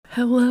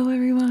Hello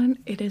everyone,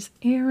 it is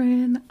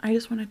Erin. I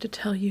just wanted to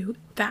tell you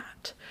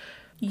that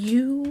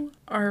you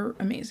are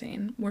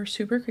amazing. We're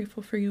super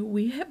grateful for you.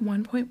 We hit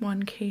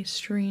 1.1k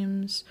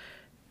streams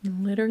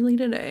literally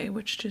today,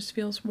 which just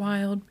feels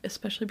wild,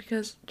 especially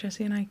because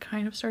Jesse and I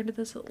kind of started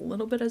this a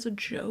little bit as a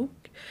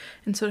joke.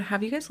 And so to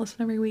have you guys listen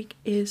every week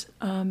is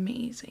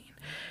amazing.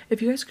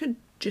 If you guys could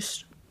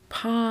just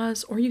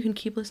pause, or you can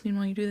keep listening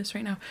while you do this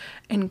right now,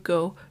 and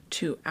go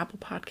to Apple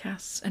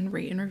Podcasts and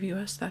rate and review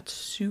us, that's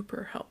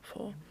super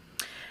helpful.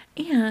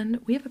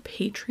 And we have a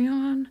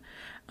Patreon.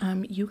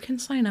 You can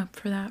sign up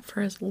for that for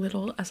as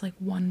little as like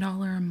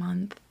 $1 a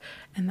month,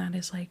 and that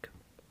is like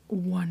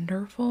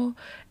wonderful.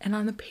 And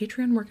on the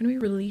Patreon, we're going to be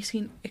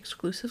releasing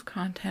exclusive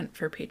content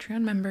for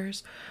Patreon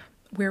members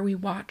where we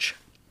watch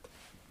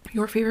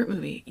your favorite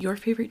movie, your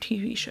favorite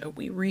TV show.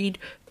 We read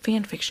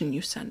fan fiction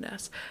you send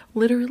us.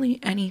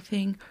 Literally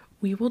anything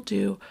we will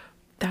do.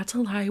 That's a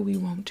lie. We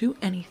won't do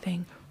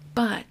anything.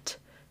 But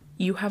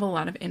you have a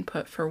lot of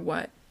input for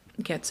what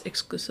gets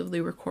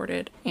exclusively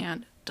recorded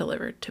and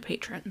delivered to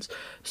patrons.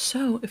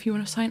 So if you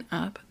want to sign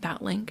up,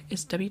 that link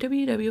is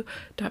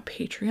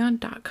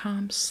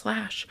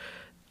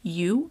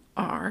www.patreon.com/you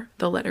are,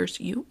 the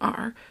letters you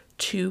are,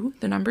 to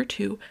the number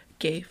 2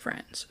 gay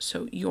friends.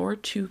 So your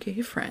 2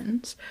 gay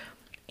friends.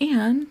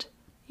 And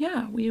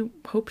yeah, we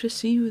hope to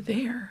see you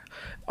there.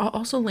 I'll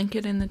also link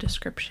it in the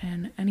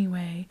description.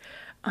 Anyway,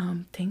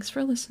 thanks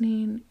for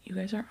listening. You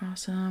guys are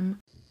awesome.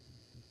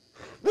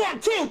 1,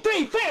 2,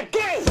 3, 4,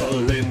 go!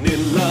 Falling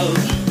in love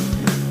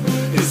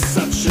is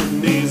such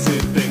an easy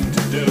thing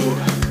to do.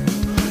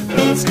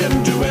 Let's get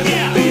to it.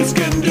 Yeah. Please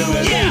get to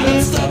it. Yeah.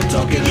 Let's stop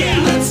talking. Yeah.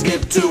 Let's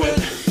get to it.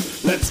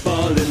 Let's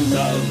fall in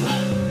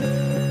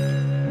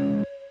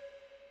love.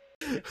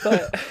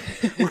 But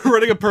we're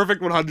running a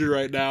perfect 100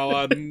 right now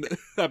on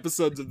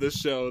episodes of this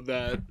show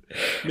that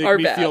make are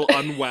me bad. Feel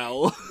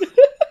unwell.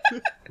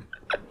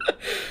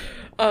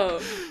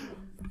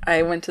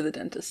 I went to the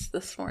dentist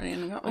this morning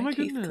and got my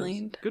teeth goodness.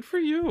 cleaned. Good for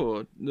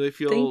you. Do they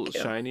feel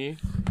shiny?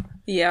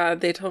 Yeah,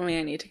 they told me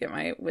I need to get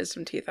my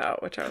wisdom teeth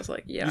out, which I was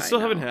like, yeah, You still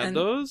I know. haven't had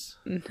those?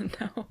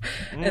 No.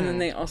 And then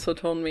they also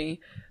told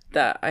me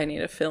that I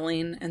need a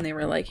filling, and they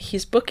were like,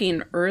 he's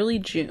booking early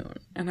June.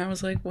 And I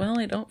was like, well,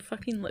 I don't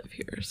fucking live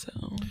here, so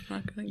I'm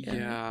not gonna get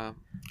it.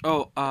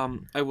 Oh,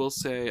 I will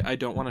say I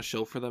don't want to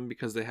shill for them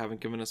because they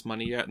haven't given us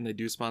money yet, and they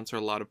do sponsor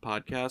a lot of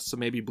podcasts, so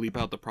maybe bleep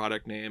out the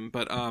product name,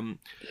 but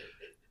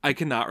I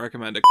cannot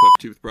recommend a Quip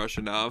toothbrush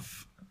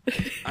enough.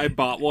 I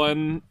bought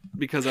one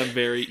because I'm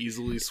very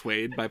easily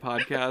swayed by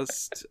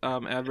podcast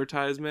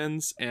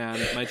advertisements,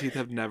 and my teeth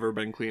have never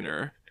been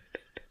cleaner.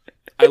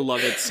 I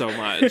love it so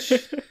much.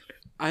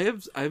 I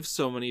have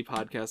so many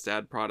podcast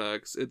ad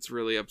products. It's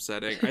really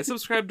upsetting. I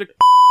subscribed to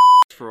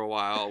for a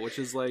while, which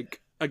is like,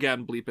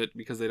 again, bleep it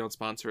because they don't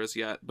sponsor us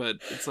yet, but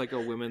it's like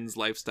a women's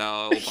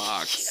lifestyle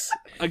box.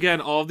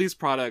 Again, all of these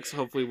products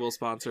hopefully will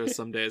sponsor us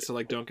someday, so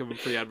like don't give them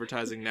free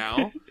advertising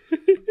now.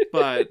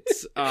 But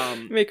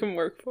make them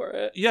work for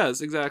it. Yes,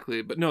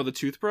 exactly. But no, the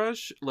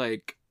toothbrush,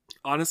 like,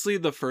 honestly,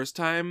 the first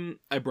time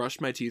I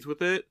brushed my teeth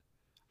with it,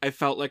 I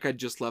felt like I'd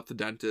just left the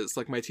dentist.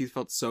 Like, my teeth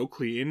felt so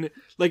clean.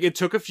 Like, it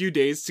took a few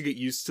days to get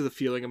used to the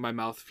feeling of my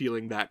mouth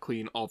feeling that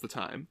clean all the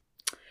time.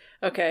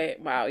 Okay,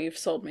 wow, you've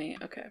sold me.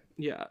 Okay.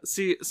 Yeah,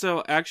 see,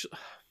 so actually,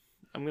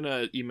 I'm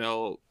gonna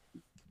email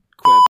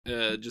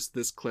Quip just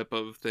this clip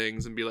of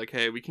things and be like,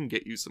 hey, we can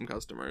get you some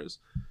customers.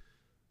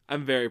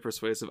 I'm very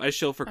persuasive. I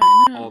shill for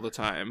all the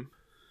time.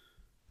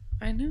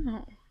 I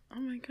know. Oh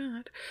my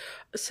god.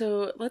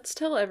 So let's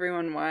tell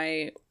everyone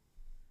why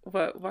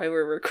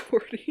we're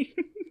recording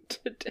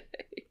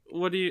today.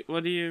 What do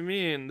you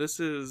mean?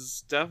 This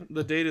is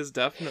the date is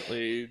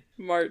definitely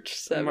March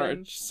 7th.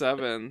 March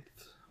 7th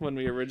when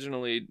we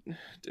originally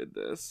did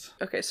this.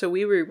 Okay, so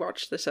we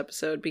rewatched this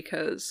episode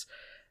because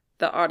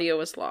the audio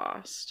was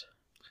lost.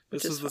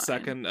 This was the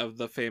second of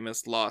the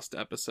famous lost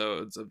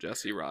episodes of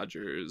Jesse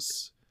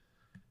Rogers.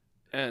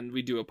 And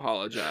we do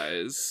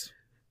apologize.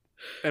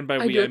 And by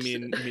we, I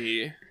mean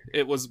me.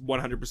 It was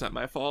 100%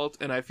 my fault,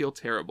 and I feel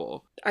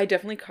terrible. I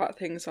definitely caught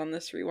things on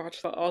this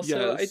rewatch, but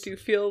also yes. I do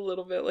feel a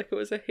little bit like it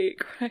was a hate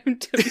crime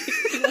to make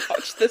me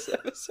watch this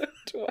episode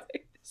twice.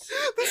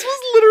 This was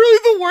literally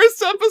the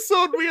worst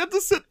episode. We had to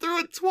sit through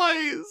it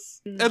twice.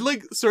 And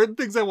like certain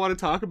things I want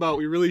to talk about,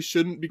 we really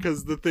shouldn't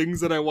because the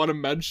things that I want to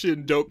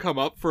mention don't come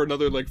up for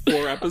another like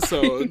 4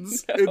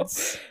 episodes.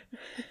 It's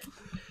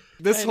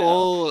this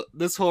whole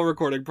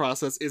recording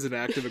process is an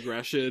act of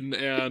aggression,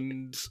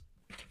 and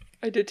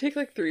I did take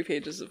like 3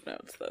 pages of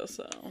notes though,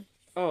 so.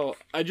 Oh,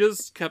 I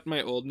just kept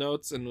my old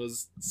notes and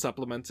was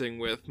supplementing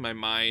with my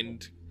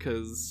mind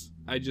because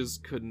I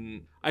just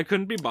couldn't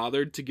be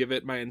bothered to give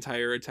it my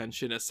entire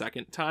attention a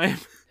second time.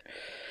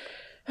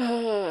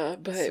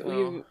 But so,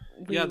 we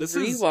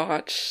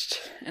rewatched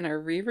and are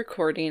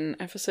re-recording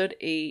episode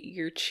 8,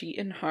 Your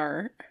Cheatin'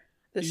 Heart.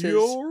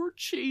 Your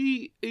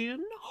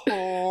Cheatin'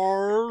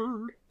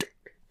 Heart.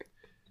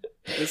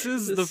 This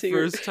is the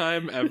first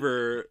time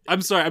ever.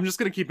 I'm sorry, I'm just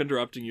gonna keep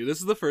interrupting you. This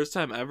is the first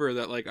time ever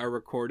that like our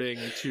recording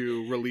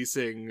to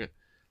releasing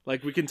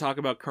Like, we can talk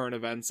about current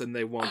events and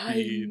they won't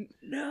be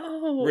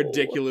know.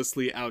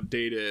 ridiculously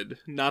outdated.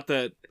 Not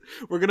that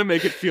we're going to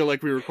make it feel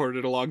like we recorded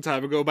it a long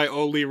time ago by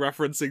only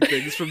referencing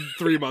things from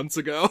 3 months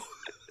ago.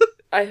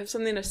 I have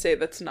something to say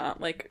that's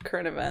not like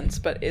current events,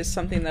 but is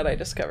something that I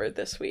discovered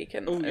this week,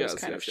 and it was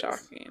kind of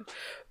shocking.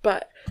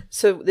 But,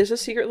 so, there's a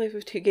Secret Life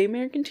of Two Gay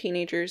American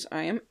Teenagers.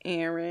 I am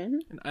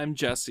Erin. And I'm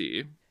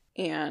Jesse.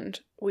 And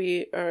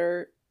we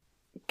are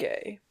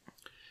gay.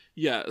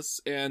 Yes,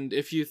 and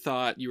if you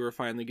thought you were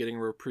finally getting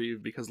a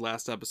reprieve because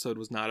last episode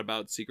was not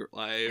about Secret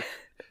Life,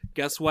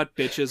 guess what,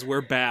 bitches?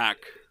 We're back.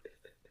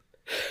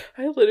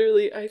 I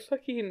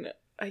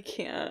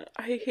can't.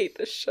 I hate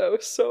this show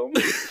so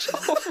much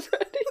already.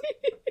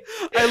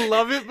 I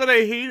love it, but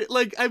I hate it.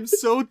 Like, I'm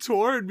so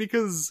torn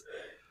because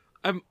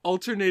I'm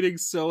alternating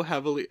so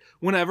heavily.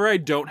 Whenever I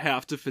don't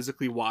have to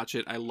physically watch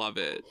it, I love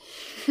it.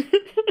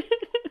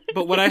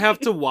 But when I have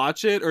to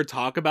watch it or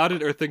talk about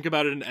it or think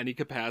about it in any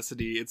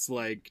capacity, it's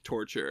like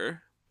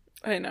torture.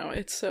 I know,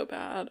 it's so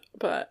bad.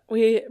 But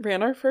we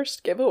ran our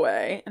first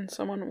giveaway and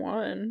someone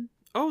won.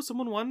 Oh,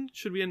 someone won?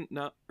 Should we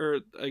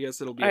or I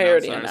guess it'll be I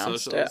already on our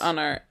announced socials. it on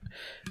our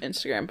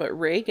Instagram, but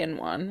Reagan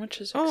won,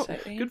 which is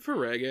exciting. Good for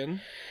Reagan.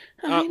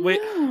 Wait,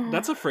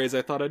 that's a phrase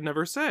I thought I'd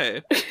never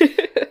say.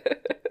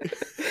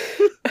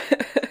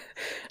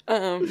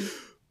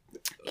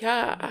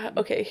 Yeah,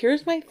 okay,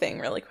 here's my thing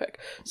really quick.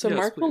 So yes,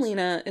 Mark please.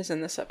 Molina is in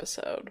this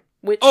episode,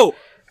 which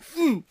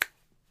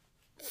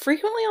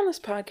frequently on this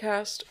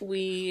podcast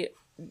we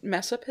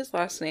mess up his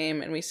last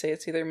name and we say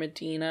it's either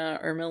Medina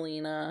or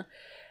Melina.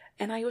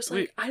 And I was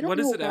like, I don't know what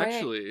is it why.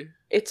 actually?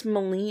 It's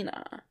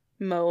Molina.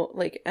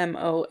 Like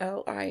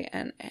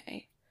Molina.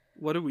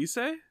 What do we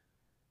say?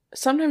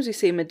 Sometimes we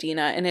say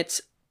Medina, and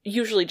it's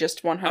usually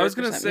just 100% I was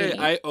going to say, me.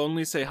 I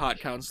only say hot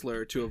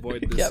counselor to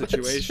avoid this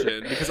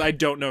situation because I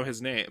don't know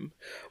his name.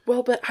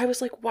 Well, but I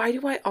was like, why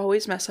do I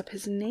always mess up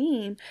his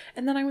name?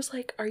 And then I was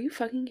like, are you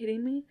fucking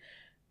kidding me?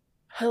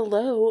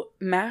 Hello,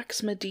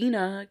 Max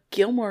Medina,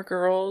 Gilmore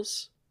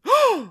Girls.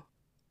 I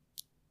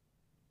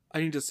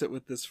need to sit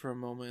with this for a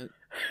moment.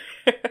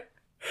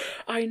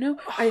 I know.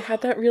 I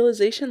had that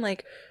realization,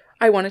 like,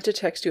 I wanted to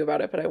text you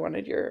about it, but I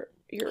wanted your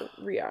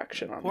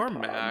reaction on Poor the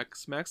pod.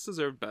 Max. Max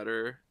deserved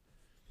better.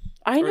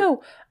 I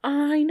know.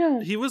 I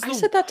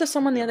said that to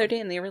someone the other day,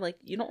 and they were like,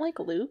 you don't like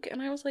Luke?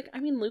 And I was like, I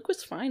mean, Luke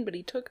was fine, but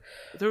he took...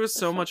 There was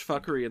so much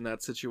fuckery in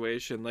that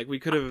situation. Like, we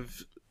could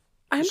have...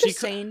 I'm just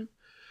saying...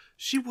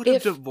 She would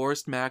have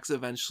divorced Max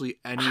eventually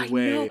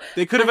anyway.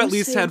 They could have at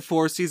least had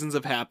 4 seasons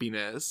of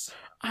happiness.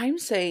 I'm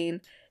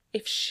saying,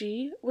 if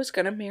she was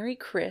gonna marry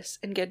Chris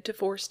and get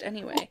divorced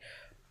anyway...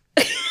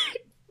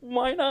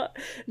 Why not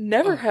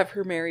never have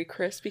her marry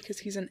Chris because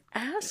he's an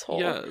asshole?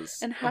 Yes.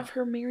 And have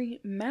her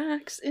marry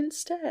Max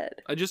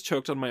instead. I just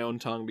choked on my own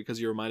tongue because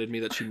you reminded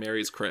me that she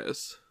marries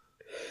Chris.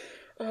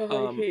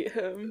 Oh, I hate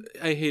him.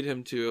 I hate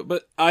him too.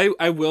 But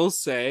I will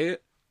say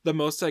the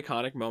most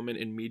iconic moment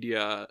in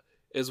media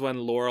is when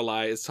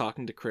Lorelai is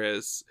talking to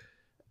Chris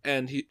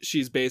and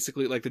she's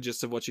basically like, the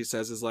gist of what she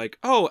says is like,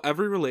 oh,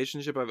 every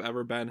relationship I've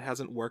ever been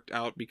hasn't worked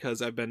out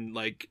because I've been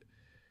like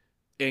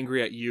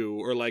angry at you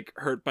or like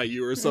hurt by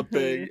you or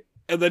something.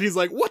 And then he's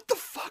like, what the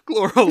fuck,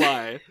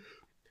 Lorelai?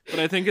 But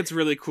I think it's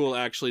really cool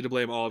actually to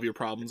blame all of your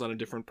problems on a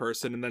different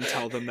person and then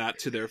tell them that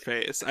to their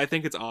face. I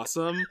think it's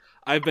awesome.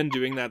 I've been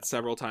doing that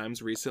several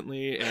times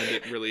recently and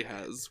it really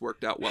has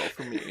worked out well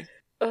for me.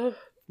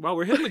 Wow,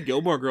 we're hitting the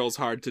Gilmore Girls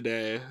hard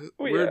today.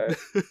 We are.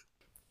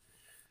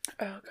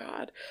 Oh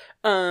god.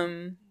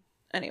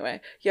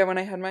 Anyway, yeah, when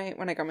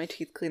I got my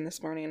teeth cleaned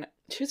this morning,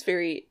 she was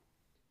very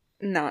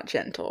not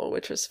gentle,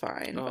 which was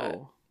fine.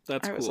 Oh,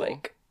 that's cool. I was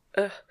like,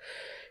 ugh.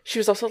 She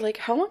was also like,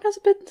 how long has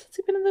it been since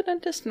you've been in the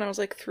dentist? And I was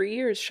like, 3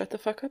 years. Shut the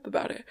fuck up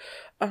about it.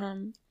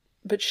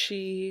 But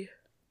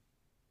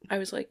I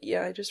was like,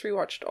 yeah, I just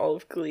rewatched all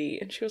of Glee.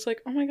 And she was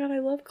like, oh my god, I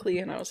love Glee.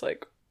 And I was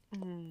like,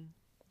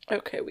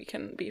 okay, we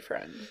can be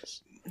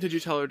friends. Did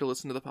you tell her to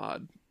listen to the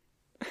pod?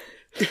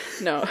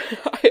 No,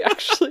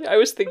 I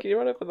was thinking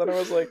about it, but then I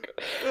was like,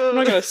 I'm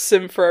not gonna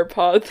sim for our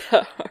pod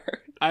that hard.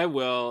 I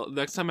will.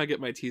 Next time I get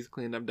my teeth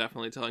cleaned, I'm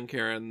definitely telling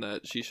Karen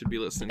that she should be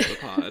listening to the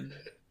pod.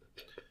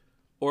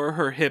 Or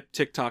her hip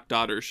TikTok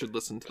daughter should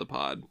listen to the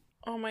pod.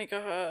 Oh my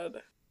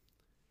god.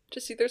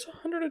 Jesse, there's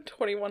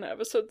 121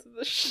 episodes of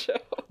this show.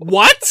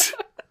 What?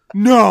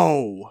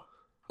 No!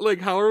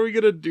 Like, how are we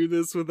gonna do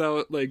this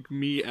without, like,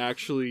 me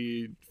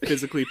actually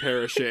physically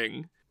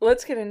perishing?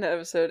 Let's get into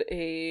episode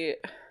 8.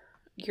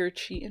 You're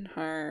cheating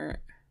hard.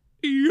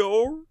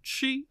 You're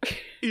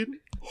cheating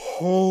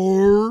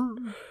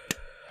hard.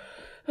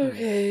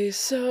 Okay,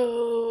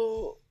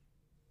 so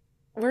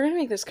we're gonna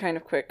make this kind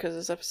of quick because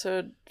this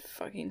episode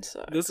fucking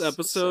sucks. This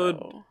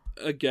episode,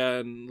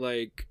 again,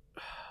 like,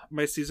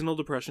 my seasonal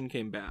depression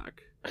came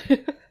back.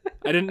 I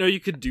didn't know you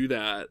could do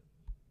that.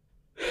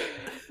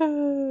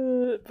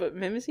 But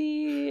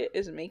Mimsy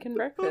is making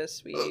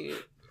breakfast. We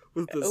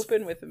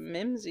open with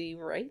Mimsy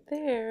right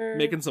there.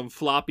 Making some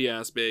floppy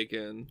ass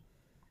bacon.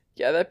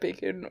 Yeah, that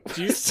bacon.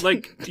 Do you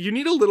you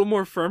need a little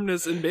more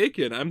firmness in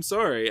bacon. I'm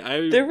sorry.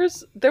 There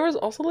was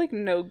also like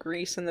no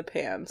grease in the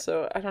pan,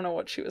 so I don't know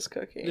what she was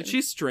cooking. Did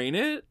she strain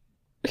it?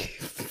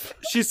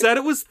 She said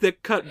it was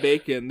thick cut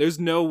bacon. There's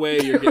no way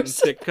you're getting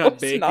thick cut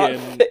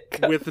bacon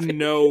with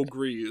no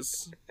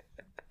grease.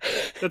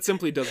 That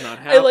simply does not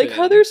happen. I like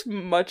how there's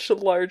much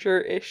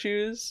larger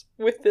issues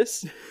with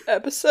this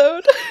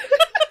episode.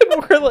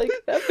 We're like,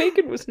 that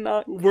bacon was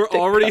not. We're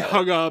already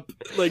hung up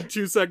like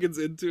 2 seconds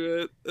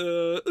into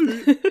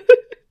it.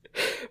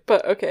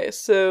 But okay,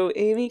 so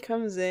Amy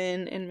comes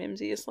in and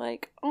Mimsy is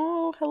like,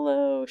 oh,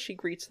 hello. She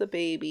greets the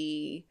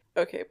baby.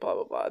 Okay, blah,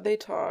 blah, blah. They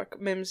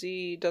talk.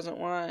 Mimsy doesn't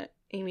want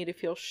Amy to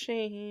feel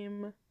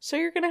shame. So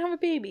you're gonna have a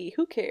baby.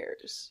 Who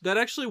cares? That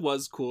actually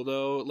was cool,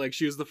 though. Like,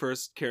 she was the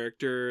first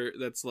character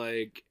that's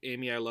like,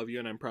 Amy, I love you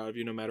and I'm proud of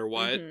you no matter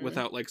what,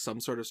 without, like, some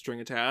sort of string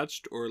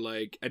attached or,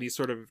 like, any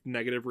sort of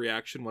negative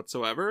reaction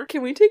whatsoever.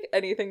 Can we take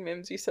anything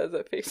Mimsy says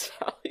at face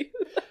value,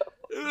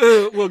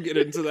 though? We'll get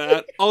into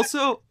that.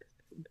 Also,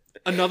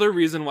 another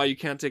reason why you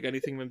can't take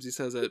anything Mimsy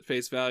says at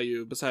face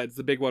value, besides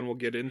the big one we'll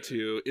get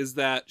into, is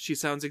that she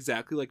sounds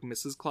exactly like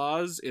Mrs.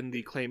 Claus in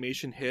the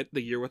claymation hit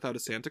The Year Without a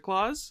Santa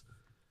Claus.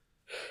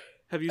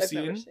 Have you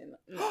seen? Never seen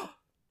that. No.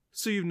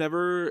 So you've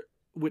never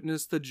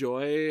witnessed the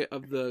joy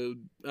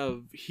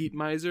of Heat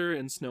Miser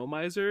and Snow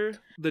Miser,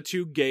 the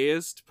two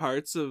gayest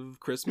parts of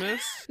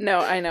Christmas? No,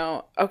 I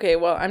know. Okay,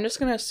 well, I'm just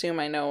gonna assume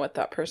I know what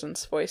that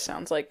person's voice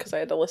sounds like because I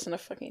had to listen to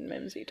fucking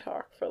Mimsy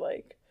talk for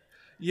like.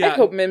 Yeah. I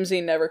hope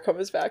Mimsy never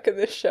comes back in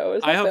this show.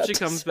 I hope she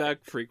comes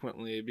back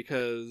frequently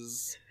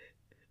because,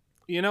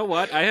 you know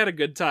what? I had a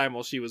good time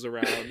while she was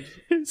around.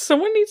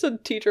 Someone needs to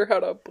teach her how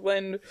to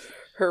blend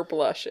her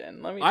blush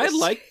in. I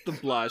liked the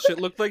blush. It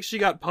looked like she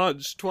got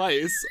punched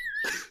twice.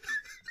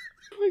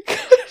 Oh my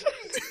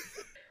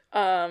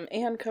god.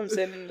 Anne comes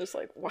in and is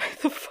like, why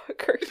the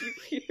fuck are you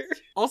here?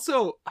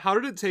 Also, how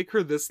did it take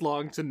her this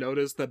long to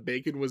notice that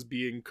bacon was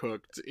being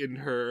cooked in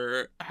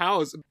her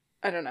house?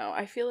 I don't know.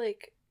 I feel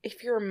like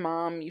if you're a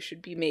mom, you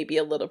should be maybe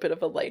a little bit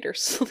of a lighter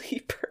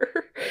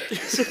sleeper.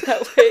 So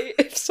that way,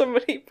 if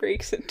somebody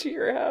breaks into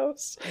your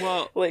house,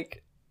 well,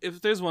 like,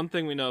 if there's one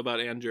thing we know about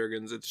Ann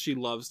Jurgens, it's she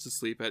loves to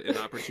sleep at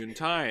inopportune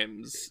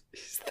times.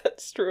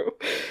 That's true.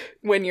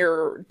 When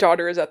your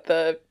daughter is at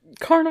the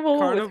carnival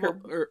with her...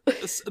 or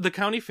the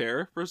county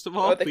fair, first of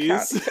all, please.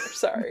 County fair,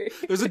 sorry.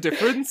 There's a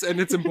difference, and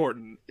it's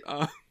important.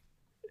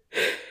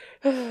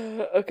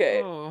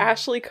 Okay,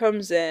 Ashley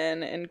comes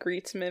in and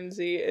greets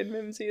Mimsy, and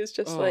Mimsy is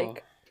just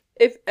like,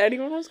 if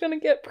anyone was gonna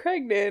get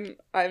pregnant,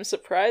 I'm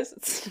surprised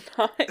it's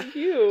not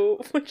you,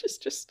 which is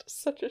just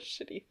such a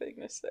shitty thing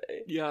to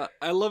say. Yeah,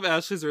 I love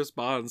Ashley's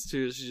response,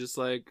 too. She's just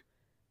like,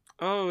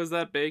 oh, is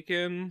that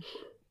bacon?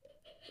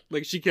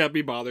 Like, she can't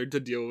be bothered to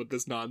deal with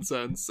this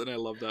nonsense, and I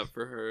love that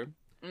for her.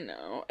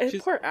 No, and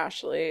poor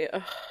Ashley.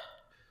 Ugh.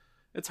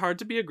 It's hard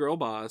to be a girl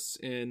boss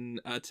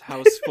in a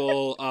house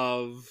full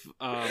of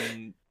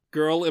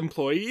girl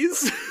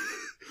employees.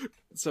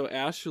 So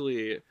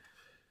Ashley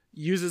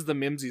uses the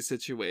Mimsy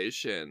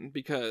situation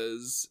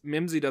because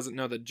Mimsy doesn't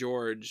know that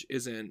George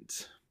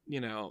isn't,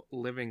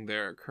 living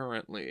there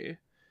currently.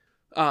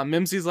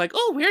 Mimsy's like,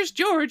 oh, where's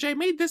George? I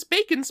made this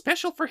bacon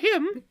special for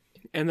him.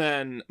 And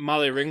then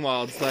Molly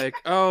Ringwald's like,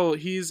 oh,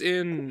 he's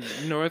in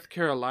North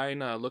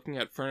Carolina looking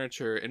at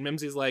furniture. And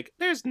Mimsy's like,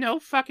 there's no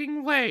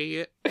fucking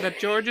way that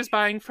George is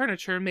buying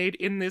furniture made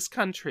in this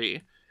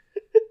country.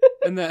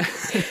 And then...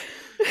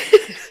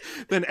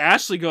 Then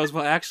Ashley goes,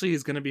 well, actually,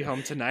 he's going to be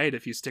home tonight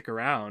if you stick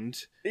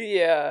around.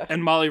 Yeah.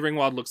 And Molly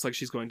Ringwald looks like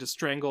she's going to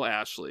strangle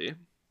Ashley.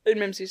 And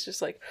Mimsy's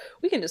just like,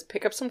 we can just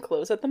pick up some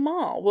clothes at the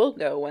mall. We'll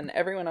go when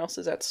everyone else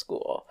is at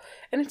school.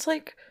 And it's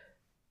like,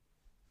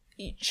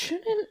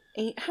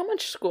 how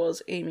much school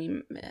has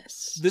Amy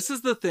missed? This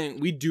is the thing.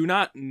 We do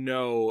not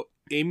know.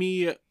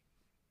 Amy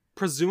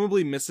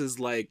presumably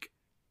misses,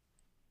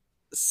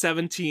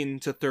 17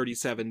 to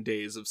 37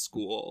 days of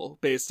school,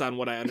 based on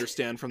what I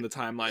understand from the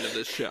timeline of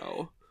this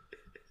show.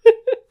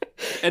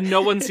 And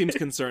no one seems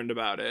concerned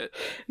about it.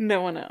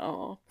 No one at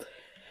all.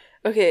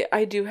 Okay,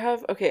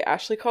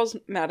 Ashley calls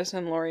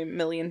Madison Laurie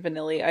Millie and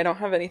Vanilli. I don't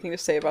have anything to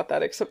say about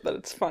that except that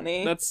it's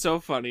funny. That's so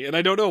funny, and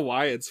I don't know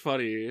why it's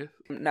funny.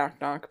 Knock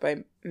Knock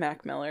by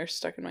Mac Miller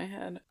stuck in my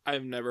head.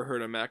 I've never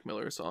heard a Mac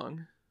Miller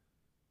song.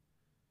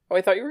 Oh,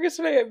 I thought you were going to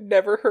say I've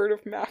never heard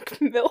of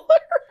Mac Miller.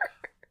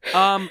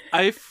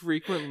 I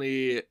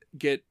frequently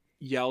get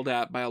yelled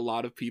at by a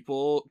lot of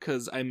people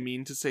because I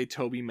mean to say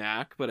Toby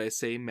Mac, but I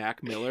say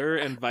Mac Miller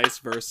and vice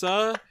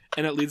versa,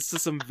 and it leads to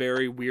some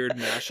very weird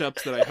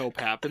mashups that I hope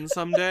happen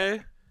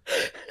someday.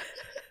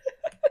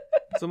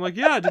 So I'm like,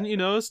 yeah, didn't you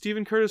know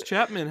Stephen Curtis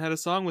Chapman had a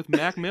song with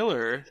Mac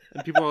Miller?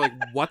 And people are like,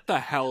 what the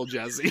hell,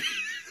 Jesse?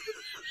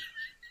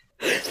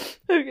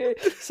 Okay,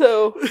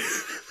 so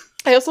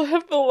I also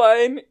have the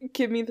line,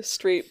 give me the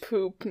straight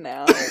poop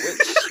now, which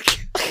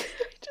I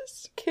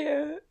just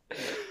can't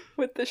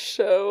with the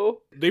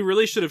show. They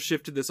really should have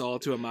shifted this all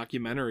to a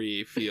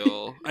mockumentary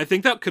feel. I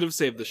think that could have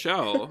saved the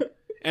show.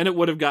 And it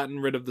would have gotten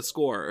rid of the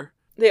score.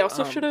 They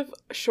also should have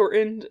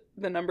shortened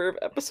the number of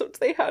episodes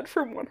they had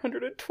from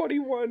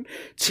 121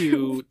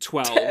 to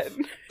 12.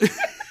 10.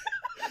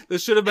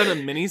 This should have been a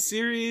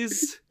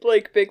mini-series.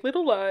 Like Big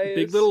Little Lies.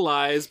 Big Little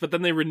Lies, but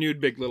then they renewed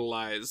Big Little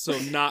Lies, so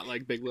not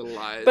like Big Little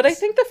Lies. But I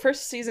think the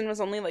first season was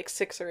only like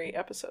 6 or 8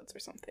 episodes or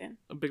something.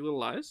 Big Little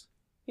Lies?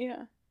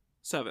 Yeah.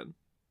 7.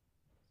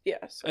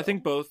 Yeah, so. I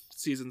think both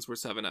seasons were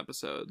 7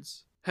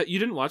 episodes. You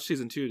didn't watch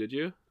season 2, did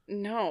you?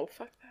 No,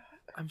 fuck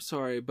that. I'm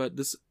sorry, but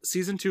this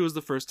season 2 is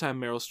the first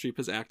time Meryl Streep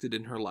has acted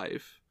in her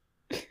life.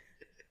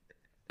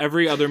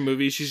 Every other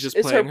movie, she's just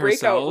playing her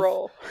breakout herself.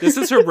 role. This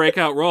is her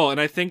breakout role, and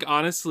I think,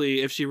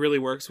 honestly, if she really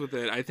works with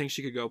it, I think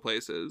she could go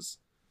places.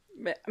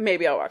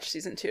 Maybe I'll watch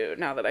season 2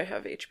 now that I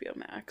have HBO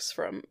Max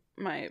from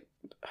my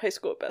high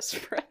school best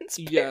friend's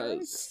parents.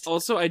 Yes.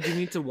 Also, I do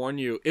need to warn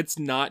you, it's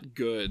not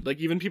good. Like,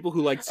 even people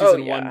who like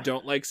season 1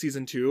 don't like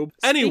season 2.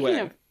 Anyway.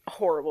 Speaking of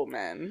horrible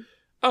men.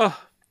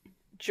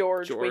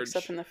 George wakes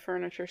up in the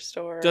furniture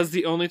store. Does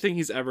the only thing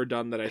he's ever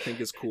done that I think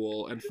is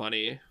cool and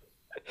funny.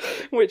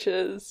 Which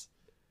is...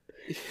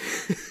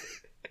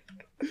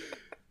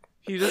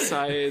 He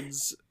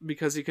decides,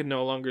 because he can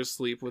no longer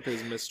sleep with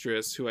his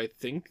mistress, who I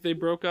think they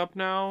broke up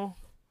now.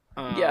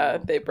 Yeah,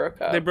 they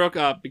broke up. They broke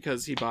up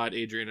because he bought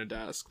Adrian a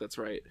desk, that's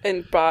right.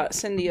 And bought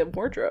Cindy a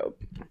wardrobe.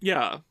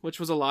 Yeah, which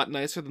was a lot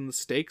nicer than the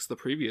steaks the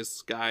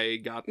previous guy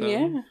got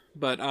them. Yeah.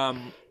 But,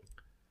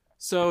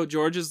 so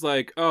George is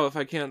like, oh, if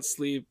I can't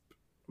sleep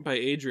by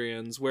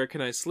Adrian's, where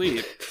can I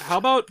sleep? How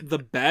about the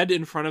bed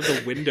in front of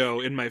the window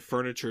in my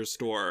furniture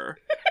store?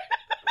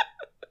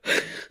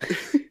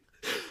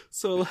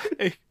 So,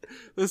 like,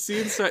 the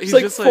scene starts... He's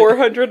like just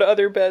 400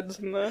 other beds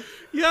in the...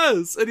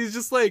 Yes! And he's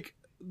just like...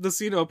 The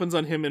scene opens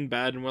on him in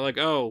bed, and we're like,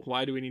 oh,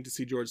 why do we need to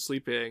see George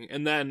sleeping?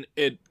 And then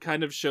it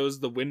kind of shows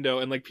the window,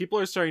 and, like, people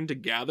are starting to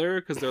gather,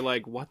 because they're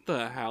like, what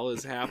the hell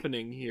is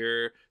happening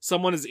here?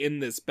 Someone is in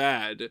this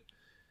bed.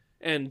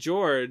 And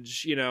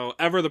George, you know,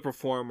 ever the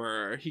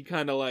performer, he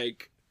kind of,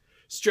 like,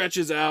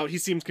 stretches out. He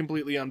seems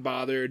completely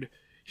unbothered.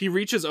 He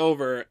reaches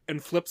over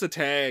and flips a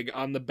tag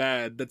on the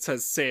bed that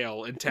says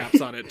sale and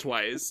taps on it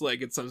twice,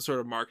 like it's some sort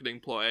of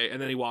marketing ploy,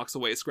 and then he walks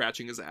away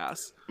scratching his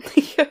ass.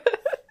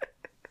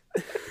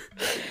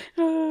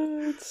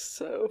 It's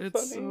so funny.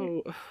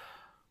 So...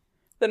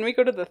 Then we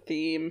go to the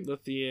theme. The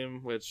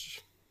theme,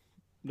 which...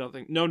 No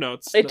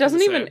notes. It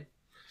doesn't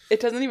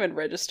even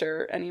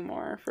register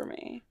anymore for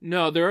me.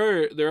 No,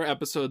 there are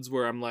episodes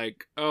where I'm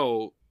like,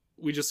 oh...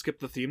 we just skipped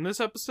the theme this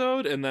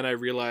episode, and then I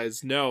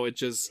realized, no, it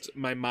just,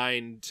 my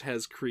mind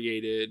has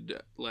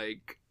created,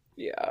 like,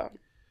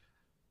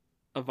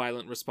 a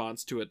violent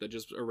response to it that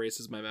just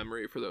erases my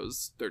memory for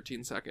those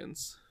 13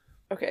 seconds.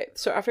 Okay,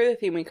 so after the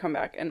theme, we come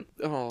back, and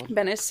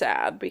Ben is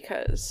sad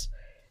because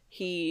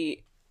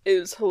he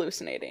is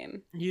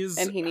hallucinating.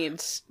 And he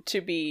needs to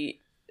be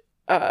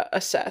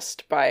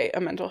assessed by a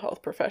mental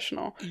health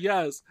professional.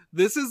 Yes,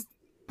 this is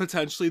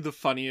potentially the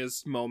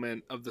funniest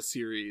moment of the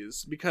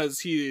series, because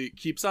he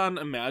keeps on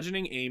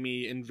imagining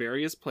Amy in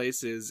various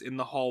places in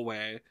the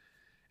hallway,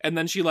 and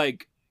then she,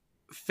 like,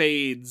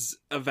 fades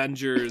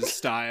Avengers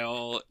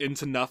style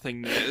into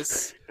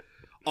nothingness,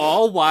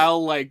 all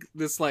while, like,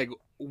 this, like,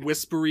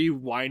 whispery,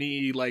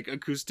 whiny, like,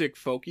 acoustic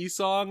folky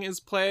song is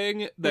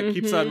playing that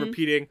keeps on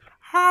repeating,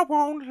 I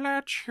won't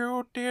let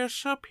you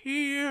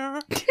disappear,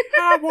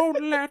 I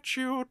won't let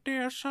you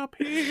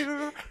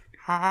disappear,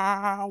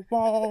 I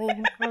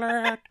won't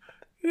let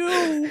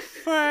you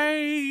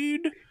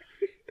fade.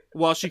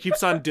 While she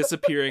keeps on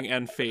disappearing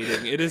and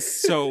fading. It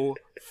is so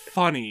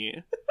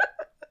funny.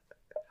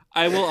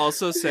 I will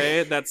also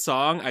say that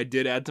song I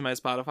did add to my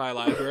Spotify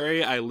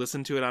library. I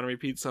listen to it on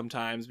repeat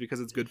sometimes because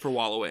it's good for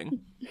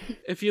wallowing.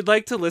 If you'd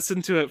like to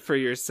listen to it for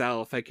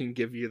yourself, I can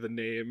give you the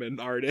name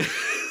and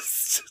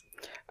artist.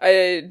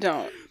 I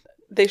don't.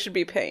 They should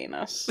be paying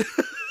us.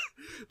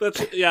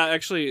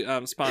 Actually,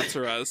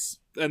 sponsor us.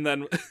 And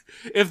then,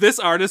 if this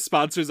artist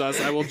sponsors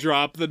us, I will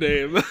drop the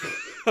name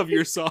of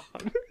your song.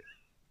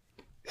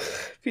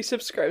 If he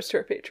subscribes to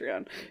our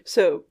Patreon.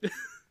 So,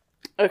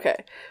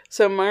 okay.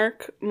 So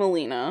Mark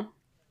Molina,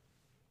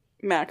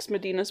 Max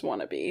Medina's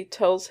wannabe,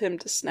 tells him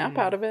to snap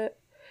out of it.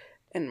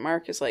 And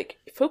Mark is like,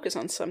 focus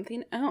on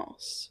something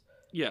else.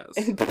 Yes.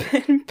 And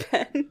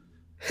Ben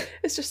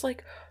is just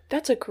like,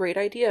 that's a great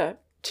idea.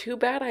 Too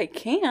bad I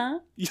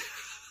can't.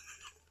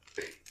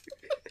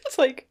 It's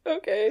like,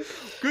 okay.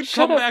 Good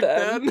comeback,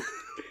 Ben.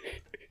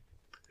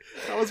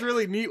 That was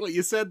really neat what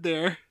you said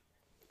there.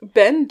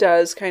 Ben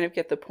does kind of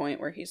get the point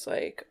where he's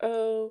like,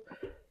 oh,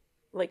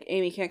 like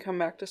Amy can't come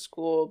back to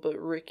school, but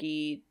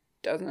Ricky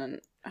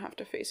doesn't have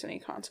to face any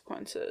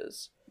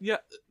consequences. Yeah,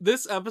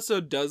 this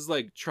episode does,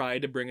 like, try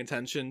to bring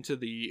attention to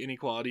the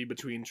inequality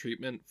between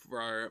treatment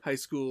for our high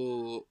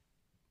school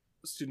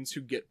students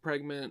who get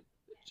pregnant.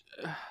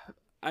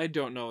 I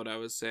don't know what I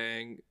was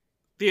saying.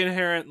 The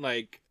inherent,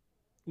 like,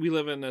 we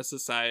live in a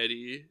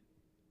society,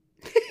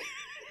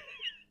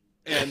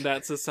 and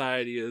that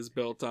society is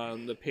built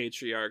on the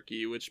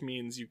patriarchy, which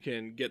means you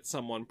can get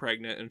someone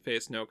pregnant and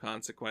face no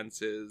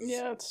consequences.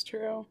 Yeah, it's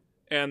true.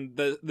 And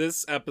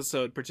this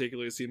episode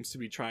particularly seems to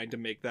be trying to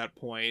make that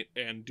point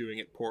and doing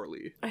it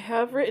poorly. I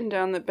have written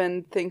down that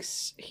Ben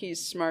thinks he's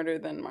smarter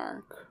than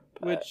Mark.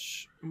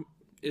 Which,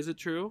 is it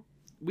true?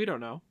 We don't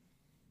know.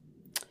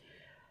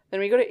 Then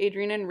we go to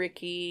Adrian and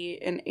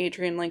Ricky, and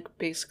Adrian, like,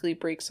 basically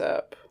breaks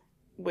up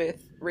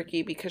with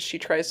Ricky because she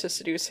tries to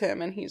seduce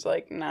him, and he's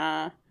like,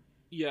 nah.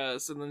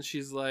 Yes, and then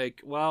she's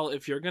like, well,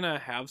 if you're gonna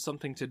have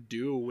something to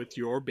do with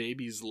your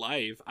baby's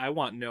life, I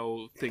want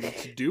no thing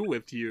to do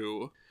with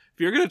you. If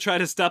you're gonna try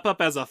to step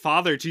up as a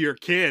father to your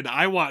kid,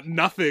 I want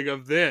nothing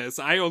of this.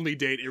 I only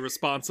date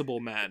irresponsible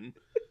men.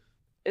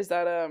 Is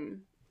that,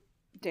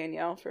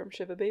 Danielle from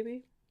Shiva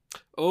Baby?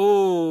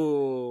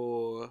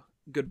 Oh,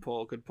 good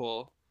pull, good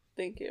pull.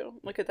 Thank you.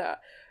 Look at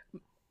that.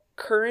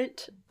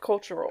 Current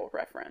cultural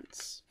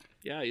reference.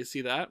 Yeah, you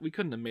see that? We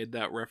couldn't have made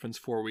that reference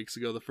 4 weeks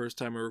ago the first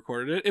time we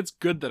recorded it. It's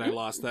good that I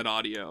lost that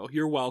audio.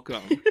 You're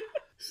welcome.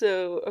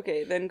 So,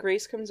 okay, then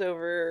Grace comes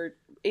over.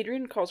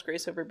 Adrian calls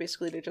Grace over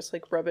basically to just,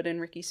 like, rub it in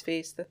Ricky's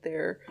face that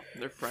they're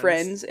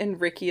friends. And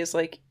Ricky is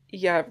like,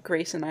 yeah,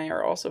 Grace and I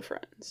are also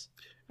friends.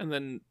 And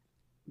then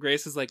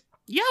Grace is like,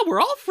 yeah,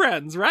 we're all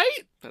friends,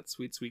 right? That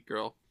sweet, sweet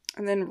girl.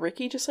 And then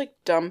Ricky just, like,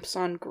 dumps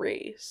on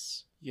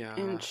Grace. Yeah.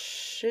 And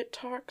shit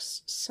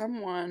talks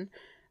someone.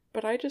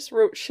 But I just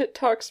wrote shit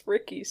talks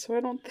Ricky, so I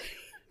don't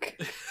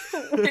think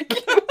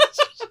Ricky was...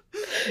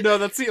 No,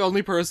 that's the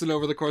only person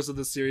over the course of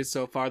the series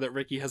so far that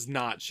Ricky has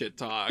not shit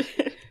talked.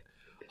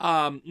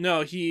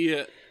 No,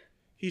 he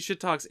shit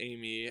talks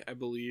Amy, I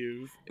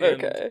believe.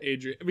 And okay.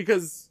 Adrian,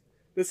 because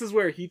this is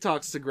where he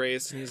talks to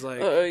Grace and he's like,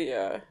 oh,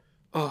 yeah.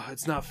 Oh,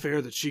 it's not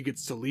fair that she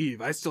gets to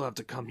leave. I still have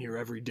to come here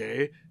every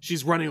day.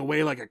 She's running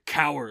away like a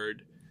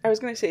coward. I was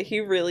going to say,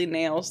 he really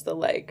nails the,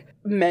 like,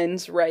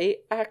 men's right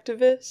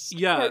activist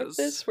part of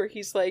this, where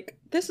he's like,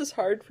 this is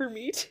hard for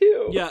me,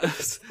 too.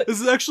 Yes. This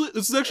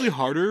is actually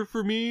harder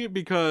for me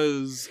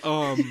because,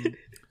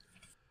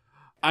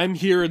 I'm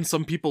here and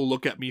some people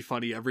look at me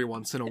funny every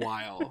once in a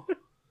while.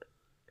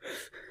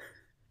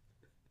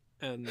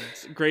 And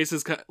Grace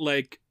is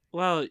like,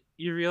 well,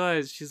 you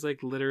realize she's,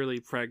 like,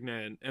 literally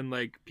pregnant, and,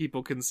 like,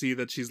 people can see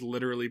that she's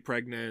literally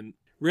pregnant.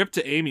 Rip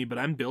to Amy, but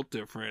I'm built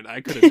different.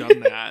 I could have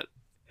done that.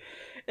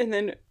 And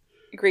then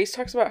Grace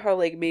talks about how,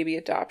 like, maybe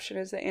adoption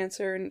is the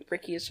answer, and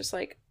Ricky is just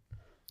like,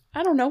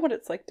 I don't know what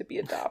it's like to be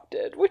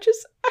adopted, which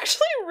is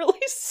actually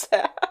really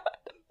sad.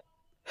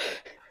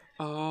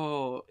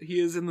 Oh, he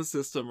is in the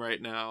system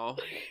right now.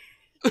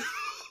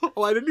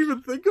 Oh, I didn't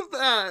even think of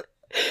that.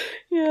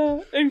 Yeah,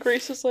 and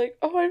Grace is like,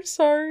 oh, I'm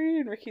sorry,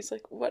 and Ricky's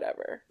like,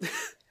 whatever.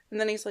 And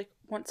then he's like,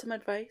 want some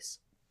advice?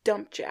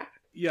 Dump Jack.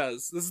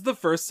 Yes, this is the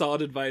first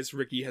solid advice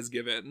Ricky has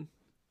given.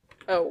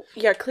 Oh,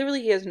 yeah,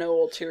 clearly he has no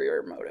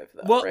ulterior motive,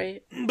 though, well,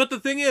 right? But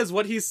the thing is,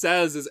 what he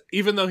says is,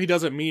 even though he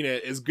doesn't mean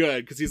it, is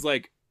good, because he's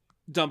like,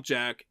 dump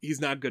Jack, he's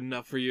not good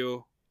enough for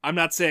you. I'm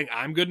not saying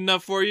I'm good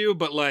enough for you,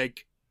 but,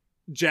 like,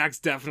 Jack's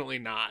definitely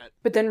not.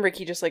 But then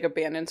Ricky just, like,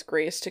 abandons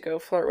Grace to go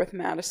flirt with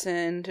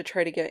Madison to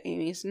try to get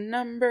Amy's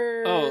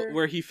number. Oh,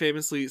 where he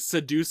famously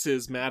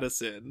seduces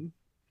Madison.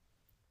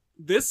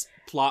 This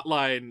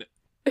plotline...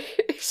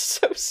 It's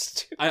so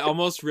stupid. I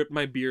almost ripped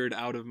my beard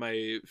out of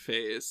my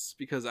face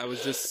because I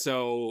was just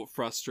so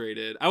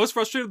frustrated. I was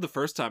frustrated the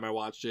first time I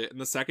watched it, and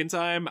the second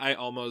time I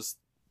almost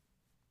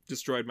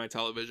destroyed my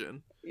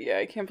television. Yeah,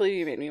 I can't believe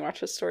you made me watch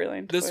this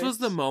storyline twice. This was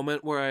the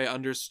moment where I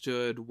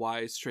understood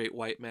why straight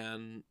white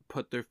men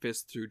put their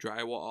fist through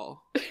drywall.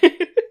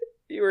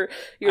 you were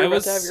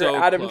about to have your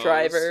Adam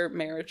Driver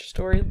marriage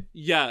story.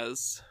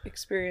 Yes.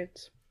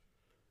 Experience.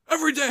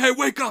 Every day I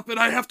wake up and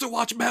I have to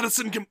watch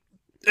Madison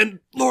and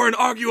Lauren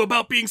argue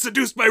about being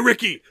seduced by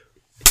Ricky.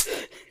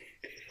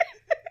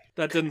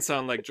 That didn't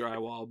sound like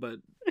drywall, but,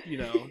 you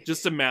know,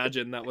 just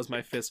imagine that was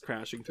my fist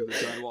crashing through the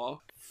drywall.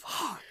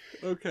 Fuck.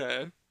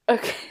 Okay.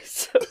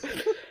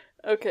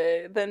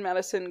 Okay, then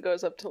Madison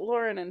goes up to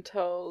Lauren and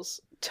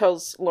tells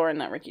Lauren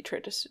that Ricky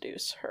tried to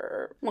seduce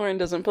her. Lauren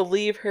doesn't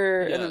believe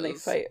her, yes. And then they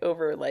fight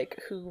over, like,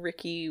 who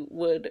Ricky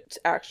would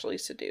actually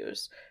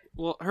seduce.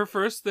 Well, her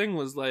first thing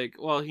was like,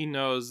 well, he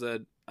knows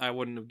that I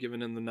wouldn't have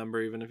given him the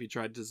number even if he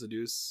tried to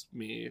seduce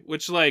me.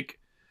 Which, like,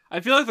 I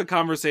feel like the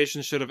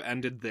conversation should have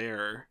ended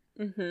there.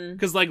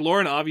 Because, like,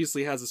 Lauren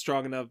obviously has a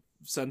strong enough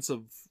sense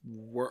of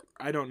work.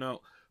 I don't know.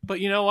 But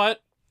you know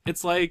what?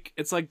 It's like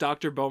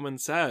Dr. Bowman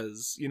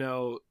says, you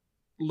know,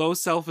 low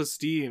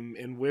self-esteem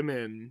in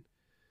women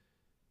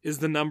is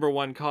the number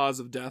one cause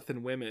of death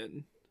in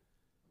women.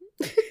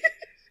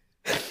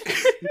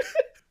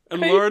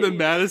 And Lauren and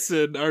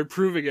Madison are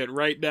proving it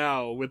right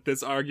now with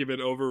this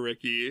argument over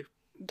Ricky.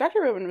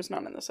 Dr. Bowman was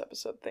not in this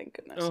episode, thank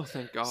goodness. Oh,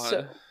 thank God.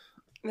 So,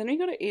 then we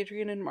go to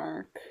Adrian and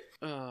Mark.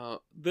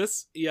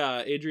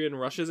 Adrian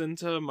rushes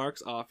into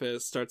Mark's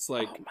office, starts,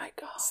 like, oh my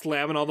God,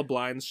 slamming all the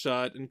blinds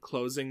shut and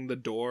closing the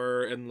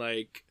door, and,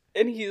 like...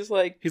 And he's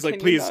like,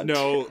 please,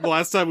 no. The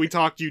last time we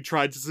talked, you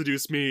tried to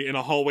seduce me in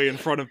a hallway in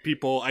front of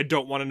people. I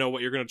don't want to know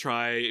what you're going to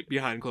try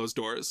behind closed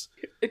doors.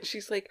 And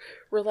she's like,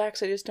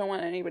 relax, I just don't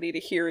want anybody to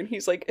hear. And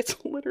he's like, it's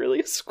literally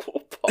a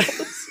school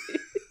policy.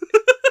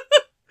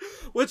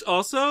 Which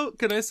also,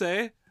 can I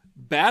say,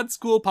 bad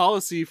school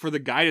policy for the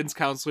guidance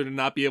counselor to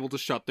not be able to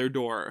shut their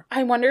door.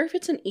 I wonder if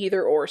it's an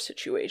either or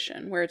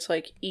situation where it's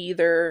like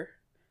either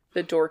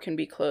the door can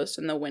be closed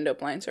and the window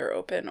blinds are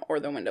open, or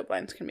the window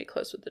blinds can be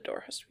closed but the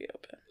door has to be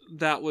open.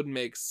 That would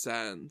make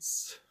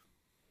sense.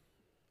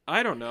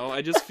 I don't know.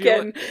 I just feel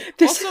Again, like...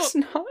 this also,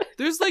 is not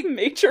there's like a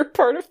major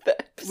part of the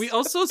episode. we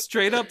also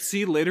straight up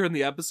see later in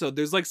the episode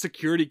there's like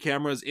security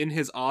cameras in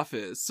his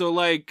office. So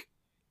like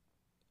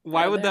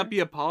why would that be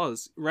a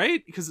policy,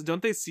 right? Because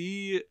don't they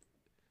see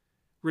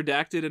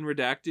redacted and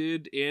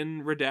redacted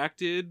in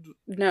redacted?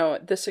 No,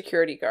 the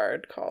security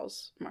guard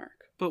calls Mark.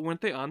 But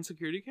weren't they on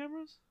security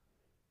cameras?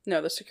 No,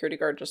 the security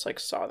guard just like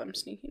saw them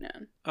sneaking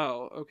in.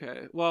 Oh,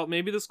 okay. Well,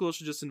 maybe the school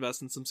should just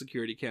invest in some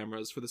security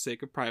cameras for the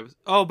sake of privacy.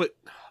 Oh, but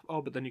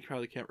then you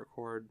probably can't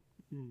record.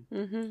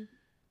 Mm-hmm.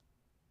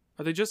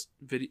 Are they just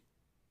video?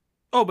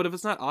 Oh, but if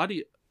it's not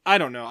audio, I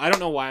don't know. I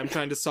don't know why I'm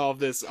trying to solve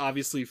this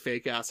obviously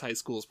fake ass high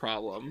school's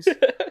problems.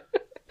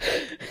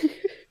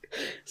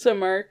 So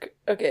Mark,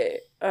 okay,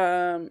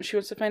 she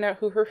wants to find out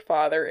who her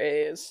father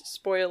is.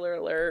 Spoiler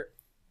alert,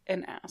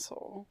 an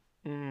asshole.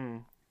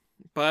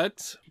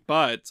 But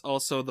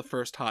also the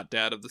first hot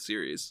dad of the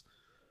series.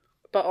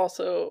 But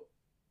also,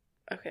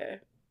 okay,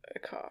 a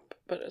cop,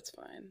 but it's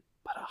fine.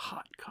 But a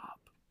hot cop.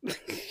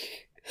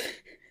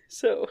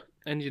 So.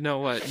 And you know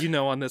what? You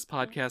know, on this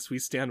podcast, we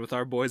stand with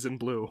our boys in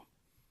blue.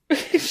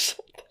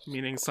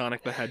 Meaning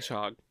Sonic the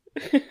Hedgehog.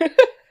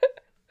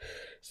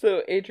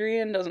 So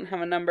Adrienne doesn't have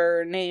a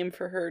number or name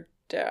for her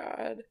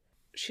dad.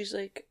 She's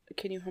like,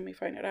 can you help me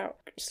find it out?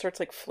 Starts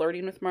like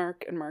flirting with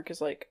Mark, and Mark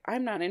is like,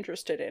 I'm not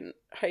interested in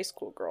high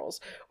school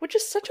girls, which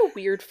is such a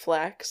weird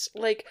flex.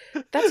 Like,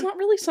 that's not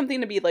really something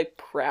to be like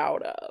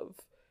proud of.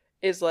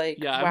 Is like,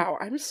 yeah, wow,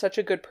 I'm such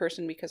a good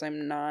person because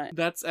I'm not.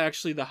 That's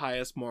actually the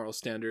highest moral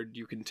standard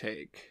you can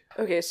take.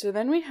 Okay, so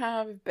then we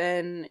have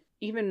Ben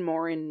even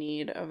more in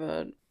need of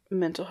a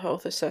mental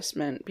health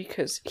assessment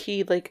because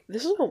he, like,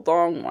 this is a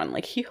long one.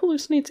 Like, he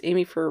hallucinates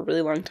Amy for a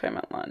really long time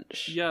at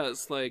lunch.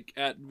 Yes, like,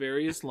 at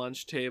various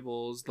lunch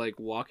tables, like,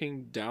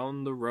 walking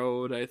down the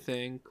road, I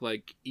think.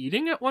 Like,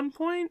 eating at one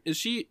point?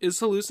 Is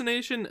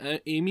hallucination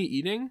Amy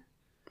eating?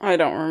 I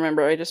don't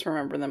remember. I just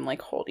remember them,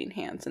 like, holding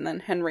hands, and then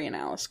Henry and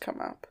Alice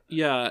come up.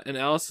 Yeah, and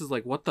Alice is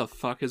like, what the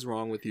fuck is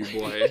wrong with you,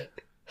 boy?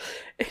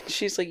 And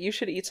she's like, you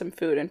should eat some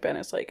food, and Ben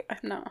is like,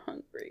 I'm not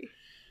hungry.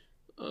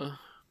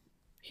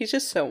 He's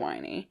just so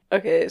whiny.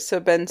 Okay, so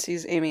Ben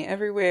sees Amy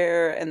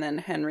everywhere, and then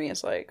Henry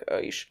is like, oh,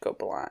 you should go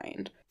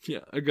blind.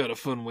 Yeah, I got a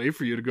fun way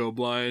for you to go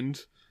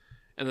blind.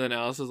 And then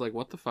Alice is like,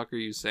 what the fuck are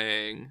you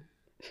saying?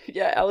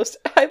 Yeah, Alice,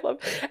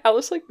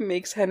 Alice, like,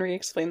 makes Henry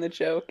explain the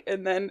joke,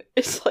 and then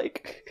it's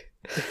like,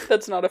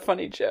 that's not a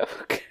funny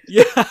joke.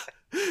 Yeah.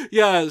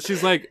 Yeah,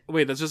 she's like,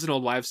 wait, that's just an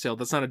old wives' tale.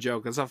 That's not a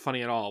joke. That's not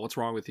funny at all. What's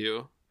wrong with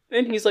you?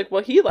 And he's like,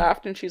 well, he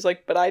laughed, and she's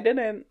like, but I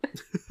didn't.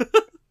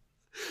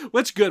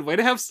 Which good way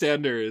to have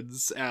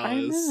standards,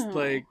 Alice. I know.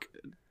 Like,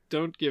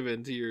 don't give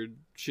in to your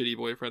shitty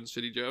boyfriend's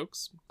shitty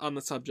jokes. On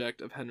the subject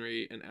of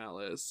Henry and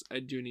Alice, I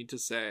do need to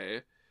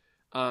say,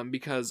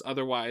 because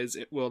otherwise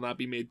it will not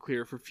be made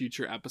clear for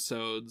future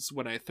episodes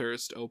when I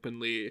thirst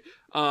openly.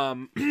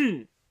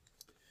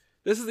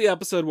 This is the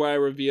episode where I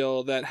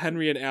reveal that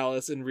Henry and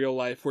Alice in real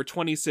life were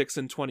 26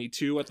 and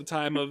 22 at the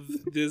time of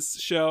this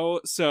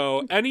show.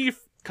 So any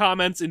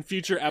comments in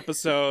future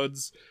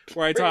episodes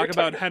where I talk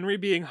about Henry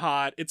being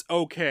hot, it's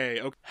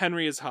okay.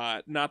 Henry is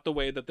hot, not the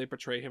way that they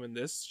portray him in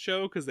this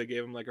show, because they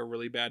gave him like a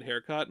really bad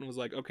haircut and was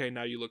like, okay,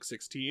 now you look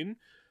 16.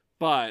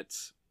 But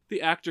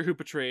the actor who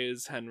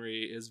portrays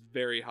Henry is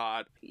very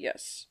hot.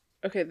 Yes.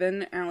 Okay,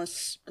 then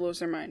Alice blows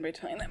their mind by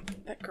telling them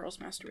that girls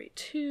masturbate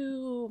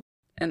too.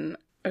 And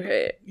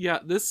okay, yeah,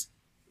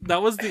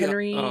 that was the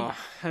Henry.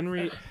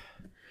 Henry.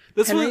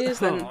 Henry is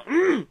then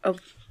a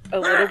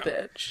little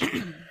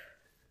bitch.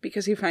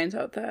 Because he finds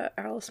out that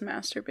Alice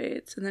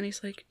masturbates, and then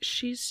he's like,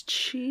 she's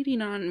cheating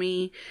on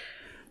me.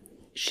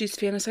 She's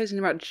fantasizing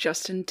about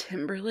Justin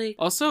Timberlake.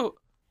 Also,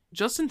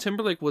 Justin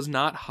Timberlake was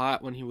not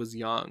hot when he was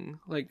young.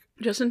 Like,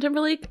 Justin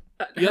Timberlake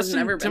has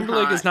never been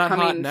Timberlake hot, is not hot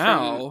coming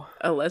now.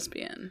 From a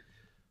lesbian.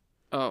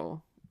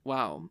 Oh,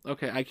 wow.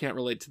 Okay, I can't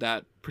relate to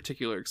that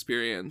particular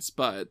experience,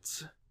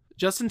 but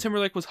Justin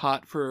Timberlake was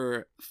hot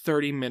for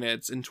 30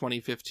 minutes in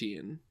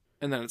 2015,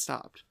 and then it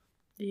stopped.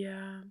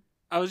 Yeah.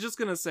 I was just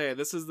gonna say,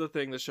 this is the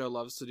thing the show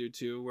loves to do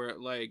too, where it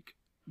like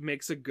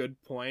makes a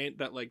good point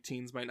that like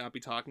teens might not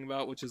be talking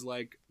about, which is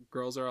like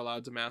girls are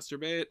allowed to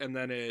masturbate, and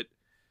then it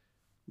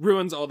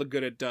ruins all the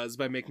good it does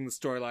by making the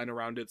storyline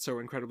around it so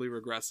incredibly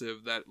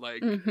regressive that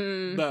like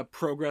the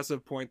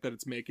progressive point that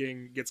it's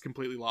making gets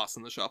completely lost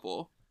in the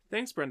shuffle.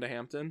 Thanks, Brenda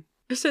Hampton.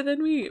 So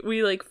then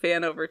we like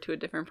fan over to a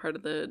different part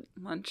of the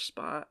lunch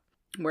spot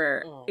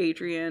where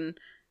Adrienne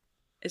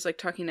is like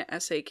talking to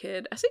S.A.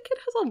 Kid. S.A. Kid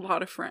has a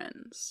lot of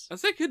friends.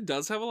 S.A. Kid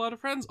does have a lot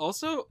of friends.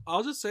 Also,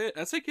 I'll just say it,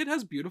 S.A. Kid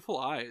has beautiful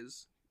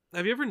eyes.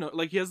 Have you ever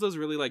like he has those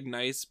really like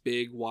nice,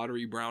 big,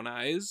 watery brown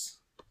eyes?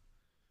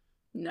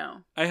 No.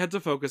 I had to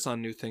focus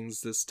on new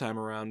things this time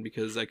around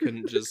because I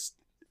couldn't just...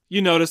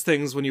 You notice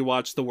things when you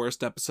watch the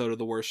worst episode of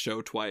the worst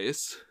show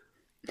twice.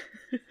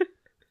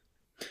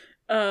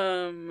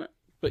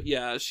 But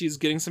yeah, she's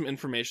getting some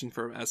information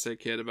from Essay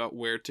Kid about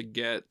where to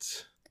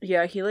get...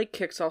 Yeah, he, like,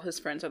 kicks all his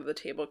friends out of the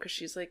table because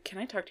she's like, can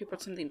I talk to you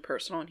about something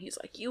personal? And he's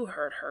like, you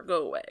heard her,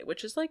 go away.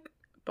 Which is, like,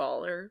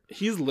 baller.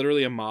 He's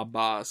literally a mob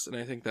boss, and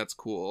I think that's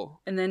cool.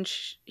 And then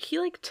he,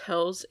 like,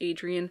 tells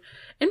Adrian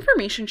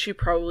information she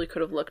probably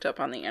could have looked up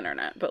on the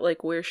internet, but,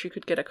 like, where she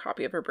could get a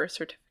copy of her birth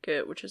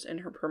certificate, which is in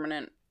her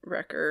permanent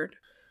record.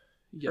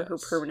 Yes. Or her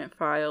permanent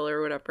file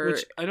or whatever.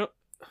 Which, I don't...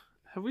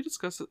 Have we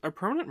discussed it? Are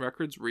permanent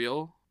records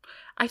real?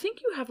 I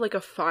think you have, like,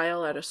 a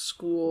file at a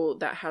school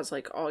that has,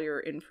 like, all your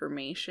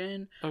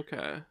information.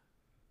 Okay.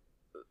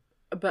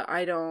 But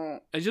I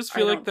just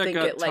feel like that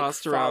got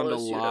tossed around a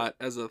follows lot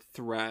as a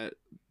threat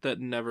that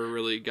never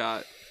really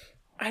got...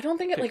 I don't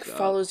think it, like,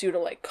 follows you to,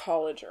 like,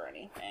 college or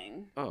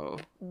anything. Oh.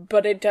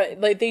 But it does,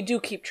 like, they do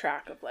keep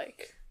track of,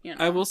 like, you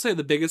know. I will say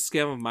the biggest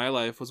scam of my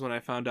life was when I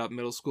found out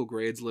middle school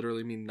grades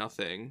literally mean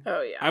nothing.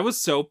 Oh, yeah. I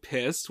was so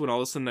pissed when all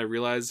of a sudden I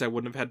realized I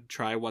wouldn't have had to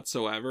try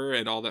whatsoever,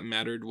 and all that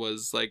mattered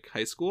was, like,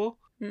 high school.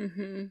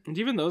 Mm-hmm. And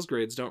even those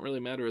grades don't really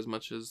matter as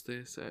much as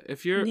they say.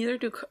 If you're... Neither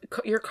do...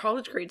 your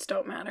college grades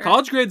don't matter.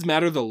 College grades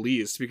matter the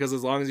least, because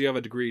as long as you have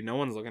a degree, no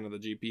one's looking at the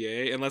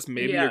GPA, unless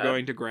maybe you're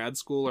going to grad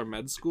school or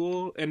med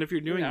school. And if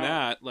you're doing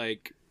that,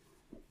 like,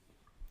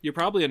 you're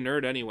probably a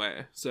nerd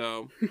anyway,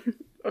 so...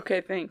 Okay,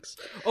 thanks.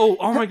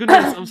 Oh my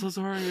goodness, I'm so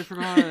sorry, I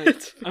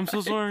forgot. I'm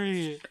so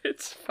sorry.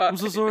 It's fine. I'm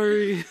so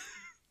sorry.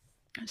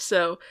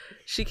 So,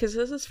 she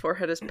kisses his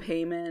forehead as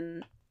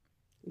payment.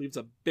 Leaves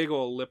a big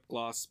old lip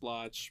gloss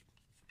splotch.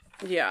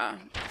 Yeah,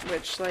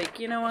 which, like,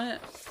 you know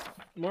what?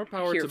 More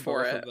power to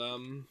both of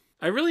them.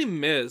 I really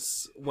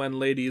miss when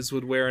ladies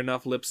would wear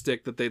enough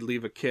lipstick that they'd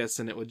leave a kiss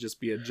and it would just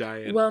be a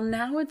giant... Well,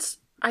 now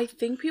I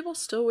think people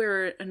still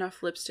wear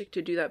enough lipstick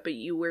to do that, but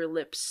you wear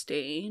lip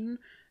stain,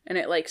 and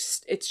it, like,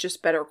 it's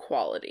just better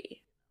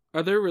quality.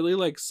 Are there really,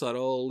 like,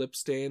 subtle lip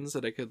stains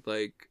that I could,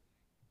 like,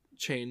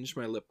 change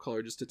my lip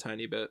color just a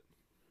tiny bit?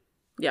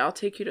 Yeah, I'll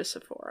take you to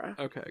Sephora.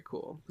 Okay,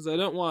 cool. Because I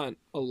don't want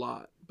a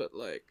lot, but,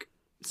 like...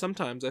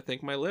 Sometimes I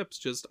think my lips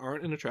just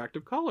aren't an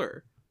attractive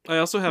color. I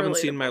also haven't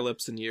seen my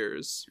lips in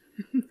years.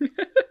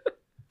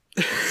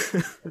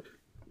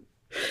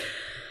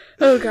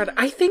 Oh god,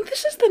 I think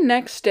this is the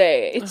next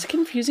day. It's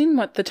confusing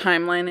what the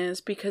timeline is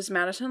because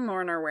Madison and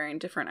Lauren are wearing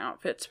different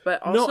outfits,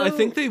 but also... No, I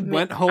think they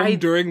went home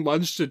during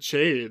lunch to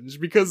change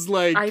because,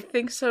 like... I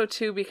think so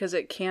too because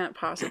it can't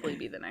possibly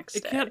be the next day.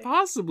 It can't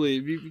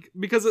possibly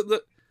because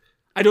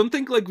I don't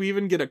think, like, we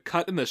even get a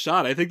cut in the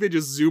shot. I think they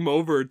just zoom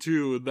over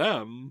to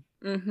them.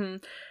 Mm-hmm.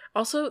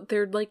 Also,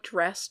 they're, like,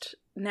 dressed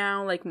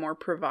now, like, more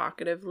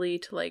provocatively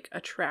to, like,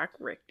 attract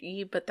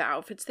Ricky, but the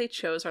outfits they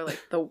chose are,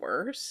 like, the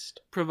worst.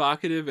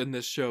 Provocative in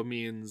this show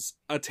means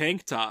a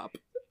tank top.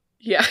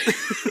 Yeah.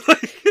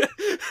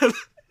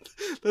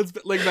 That's,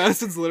 like,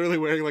 Madison's literally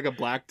wearing, like, a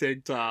black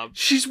tank top.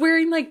 She's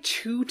wearing, like,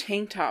 2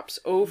 tank tops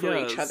over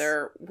each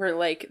other where,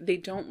 like, they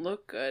don't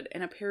look good,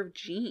 and a pair of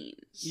jeans.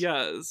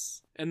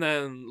 Yes. And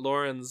then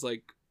Lauren's,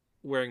 like,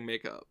 wearing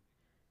makeup.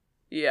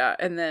 Yeah,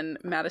 and then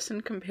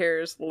Madison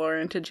compares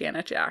Lauren to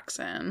Janet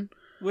Jackson.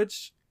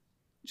 Which,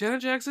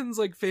 Janet Jackson's,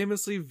 like,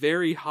 famously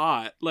very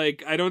hot.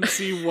 Like, I don't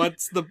see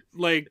what's the,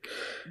 like,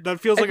 that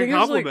feels like a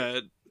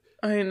compliment.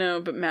 I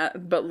know,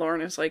 but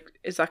Lauren is like,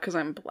 is that because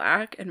I'm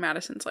black? And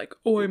Madison's like,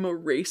 oh, I'm a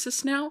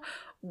racist now?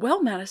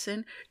 Well,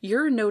 Madison,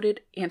 you're a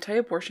noted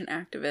anti-abortion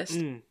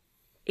activist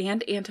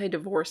and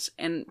anti-divorce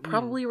and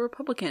probably a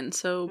Republican,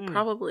 so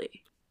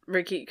probably.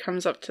 Ricky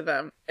comes up to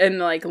them and,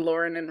 like,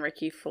 Lauren and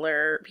Ricky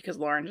flirt because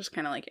Lauren just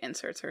kind of, like,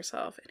 inserts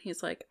herself and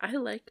he's like, I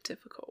like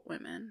difficult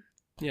women.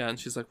 Yeah, and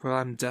she's like, well,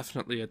 I'm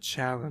definitely a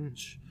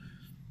challenge.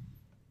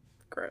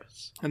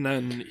 Gross. And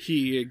then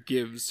he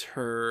gives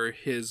her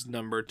his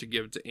number to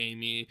give to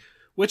Amy,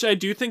 which I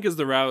do think is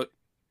the route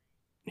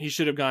he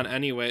should have gone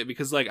anyway,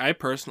 because, like, I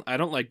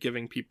don't like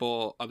giving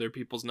people other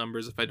people's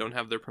numbers if I don't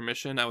have their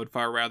permission. I would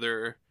far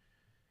rather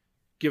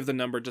give the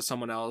number to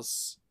someone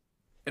else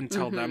and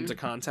tell them to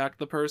contact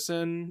the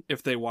person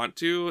if they want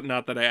to,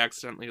 not that I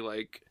accidentally,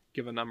 like,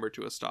 give a number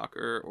to a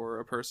stalker or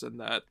a person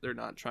that they're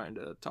not trying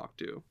to talk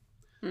to.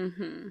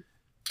 Mm-hmm.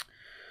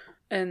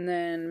 And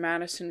then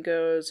Madison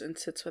goes and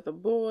sits with a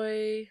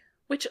boy,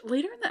 which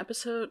later in the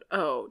episode...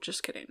 Oh,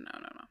 just kidding. No.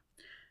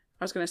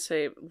 I was going to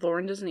say,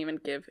 Lauren doesn't even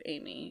give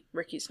Amy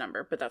Ricky's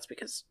number, but that's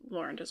because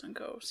Lauren doesn't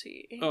go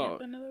see Amy at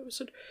the end of the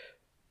episode.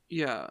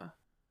 Yeah.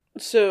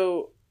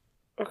 So...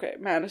 Okay,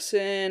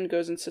 Madison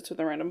goes and sits with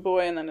a random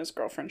boy, and then his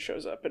girlfriend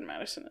shows up, and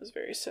Madison is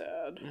very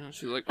sad. Yeah,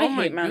 she's like, "Oh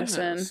my goodness."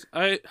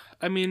 Madison.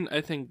 I mean,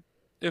 I think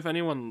if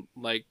anyone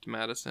liked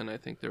Madison, I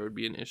think there would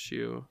be an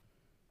issue.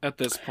 At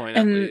this point,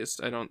 at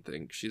least. I don't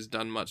think she's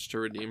done much to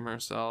redeem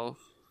herself.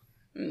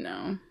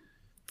 No.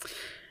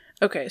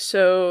 Okay,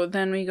 so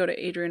then we go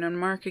to Adrian and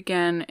Mark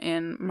again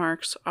in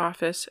Mark's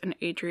office, and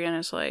Adrian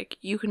is like,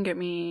 you can get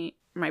me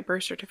my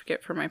birth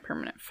certificate for my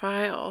permanent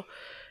file.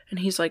 And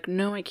he's like,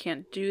 no, I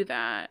can't do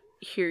that.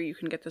 Here, you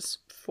can get this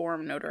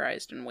form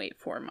notarized and wait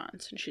 4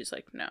 months. And she's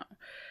like, no.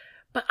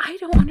 But I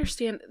don't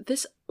understand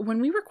this.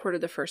 When we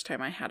recorded the first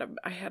time, I had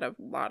a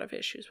lot of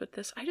issues with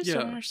this. I just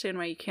don't understand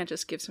why you can't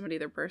just give somebody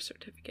their birth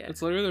certificate.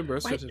 It's literally their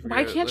birth certificate.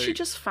 Why can't she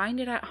just find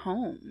it at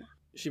home?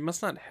 She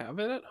must not have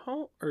it at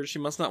home, or she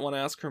must not want to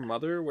ask her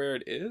mother where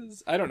it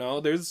is. I don't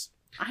know.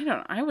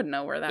 I would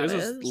know where that is.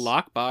 There's a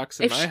lockbox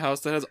in my house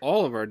that has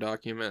all of our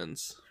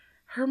documents.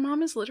 Her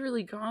mom is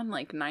literally gone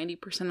like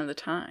 90% of the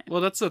time.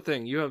 Well, that's the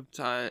thing. You have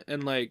time,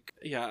 and like,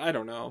 yeah, I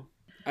don't know.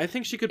 I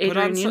think she could Adrian,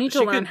 put on. You need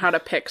to learn how to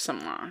pick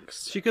some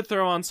locks. She could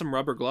throw on some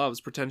rubber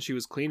gloves, pretend she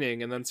was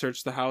cleaning, and then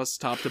search the house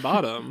top to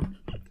bottom.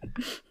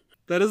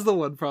 That is the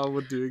one problem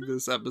with doing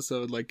this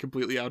episode like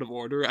completely out of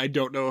order. I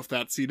don't know if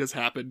that scene has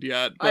happened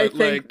yet. But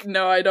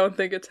I don't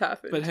think it's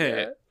happened. But hey,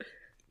 yet.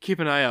 Keep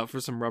an eye out for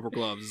some rubber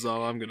gloves. Is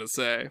all I'm gonna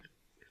say.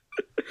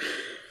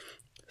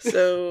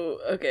 So,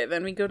 okay,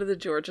 then we go to the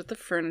George at the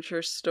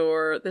furniture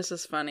store. This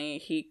is funny.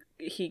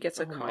 He gets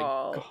a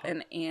call,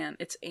 and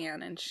it's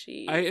Anne, and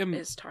she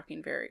is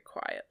talking very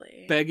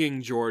quietly.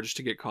 Begging George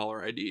to get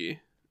caller ID.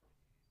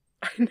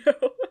 I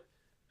know.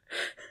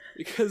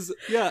 Because,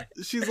 yeah,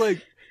 she's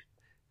like,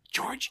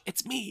 George,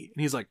 it's me.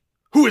 And he's like,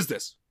 who is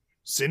this?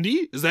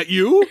 Cindy? Is that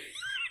you?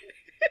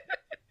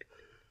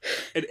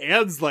 And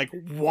Anne's like,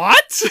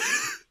 what?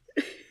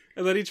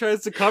 And then he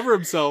tries to cover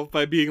himself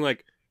by being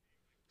like,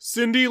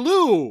 Cindy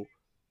Lou!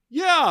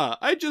 Yeah,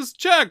 I just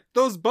checked.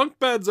 Those bunk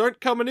beds aren't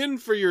coming in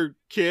for your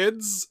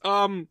kids.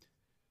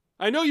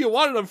 I know you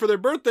wanted them for their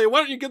birthday. Why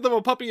don't you give them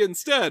a puppy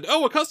instead?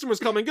 Oh, a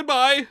customer's coming.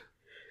 Goodbye.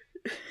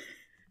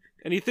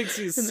 And he thinks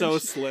he's so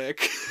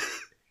slick.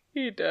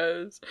 He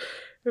does.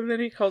 And then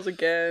he calls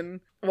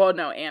again. Well,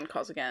 no, Anne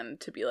calls again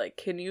to be like,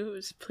 can you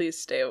please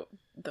stay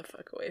the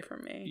fuck away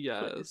from me?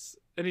 Yes. Please?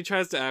 And he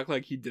tries to act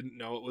like he didn't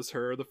know it was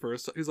her the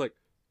first time. He's like,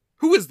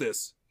 who is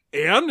this?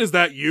 Anne, is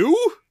that you?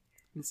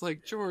 It's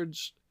like,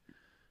 George,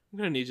 I'm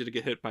gonna need you to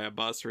get hit by a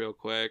bus real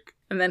quick.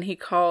 And then he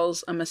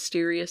calls a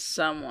mysterious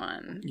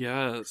someone.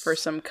 Yes. For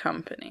some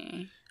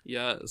company.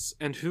 Yes.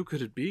 And who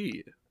could it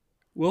be?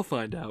 We'll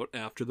find out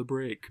after the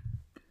break.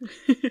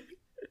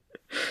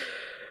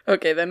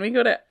 Okay, then we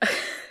go to...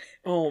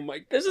 Oh my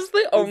god. This is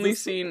the only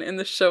scene in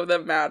the show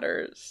that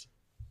matters.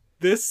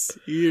 This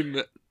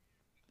scene...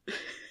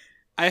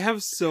 I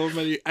had so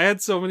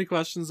many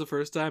questions the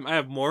first time. I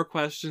have more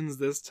questions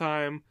this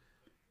time.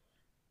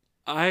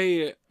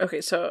 Okay,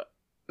 so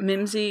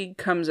Mimsy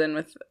comes in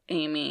with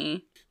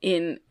Amy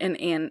and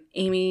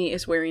Amy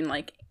is wearing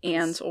like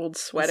Anne's old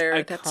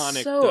sweater. This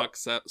iconic duck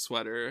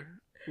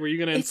sweater. Were you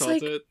gonna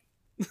insult it?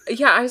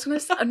 Yeah, I was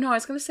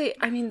gonna say.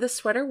 I mean, the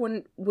sweater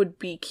would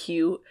be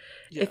cute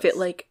if it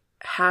like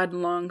had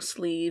long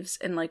sleeves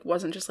and like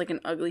wasn't just like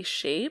an ugly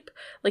shape.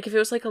 Like if it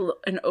was like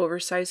an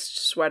oversized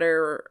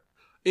sweater.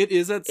 It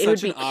is at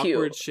such an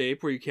awkward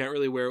shape where you can't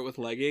really wear it with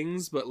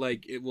leggings, but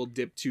like it will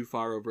dip too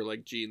far over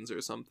like jeans or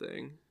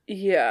something.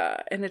 Yeah,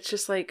 and it's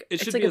just like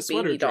it's like a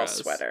baby doll dress.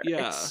 sweater.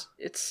 Yeah,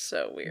 it's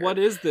so weird. What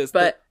is this?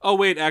 But oh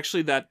wait,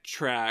 actually that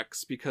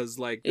tracks because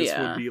like this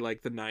would be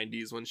like the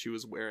 90s when she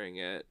was wearing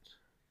it.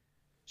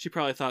 She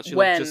probably thought she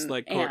looked just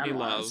like Courtney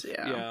Love.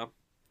 Yeah.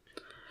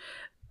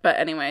 But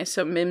anyway,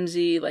 so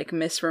Mimsy like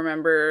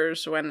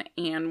misremembers when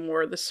Anne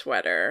wore the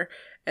sweater,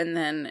 and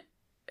then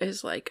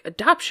is like,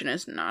 adoption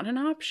is not an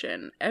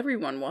option.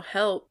 Everyone will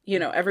help.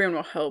 Everyone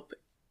will help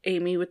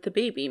Amy with the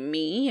baby.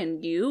 Me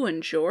and you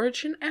and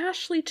George and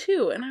Ashley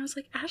too. And I was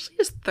like, Ashley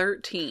is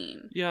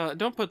 13. Yeah,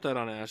 don't put that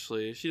on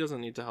Ashley. She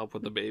doesn't need to help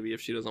with the baby if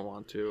she doesn't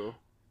want to.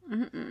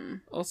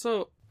 Mm-mm.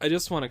 Also, I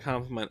just want to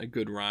compliment a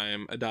good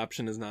rhyme.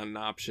 Adoption is not an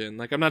option.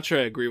 Like, I'm not sure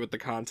I agree with the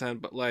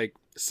content, but like,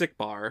 sick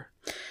bar.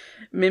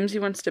 Mimsy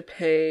wants to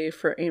pay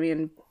for Amy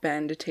and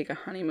Ben to take a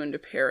honeymoon to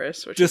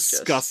Paris, which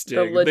disgusting.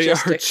 Is just the they are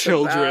logistics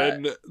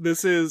children.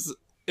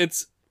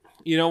 It's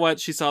you know what?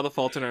 She saw The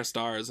Fault in Our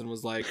Stars and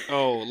was like,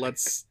 "Oh,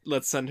 let's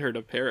send her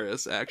to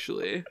Paris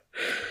actually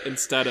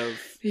instead of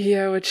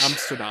which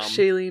Amsterdam."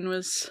 Shailene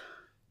was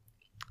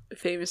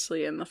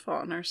famously in The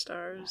Fault in Our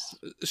Stars.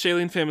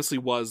 Shailene famously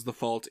was the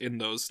fault in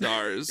those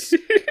stars.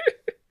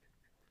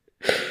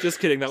 Just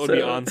kidding. That would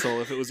be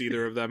Ansel if it was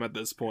either of them at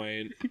this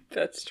point.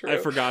 That's true. I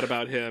forgot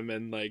about him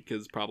and like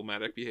his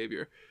problematic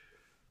behavior.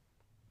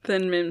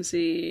 Then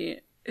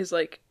Mimsy is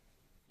like,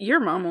 your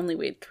mom only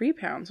weighed 3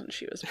 pounds when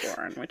she was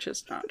born, which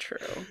is not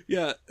true.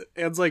 Yeah,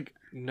 Anne's like,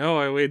 no,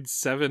 I weighed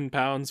 7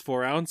 pounds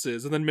 4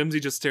 ounces. And then Mimsy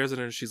just stares at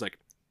her and she's like,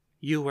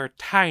 you were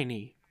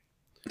tiny.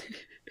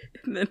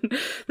 And then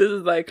this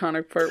is the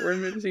iconic part where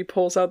Mimsy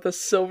pulls out the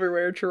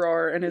silverware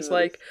drawer and is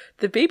like,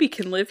 the baby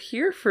can live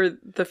here for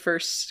the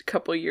first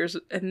couple years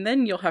and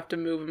then you'll have to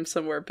move him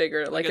somewhere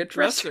bigger, like a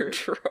dresser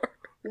drawer.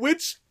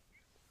 Which,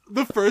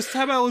 the first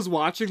time I was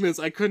watching this,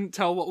 I couldn't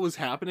tell what was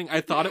happening.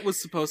 I thought it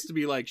was supposed to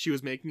be like she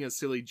was making a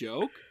silly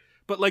joke,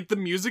 but like the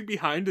music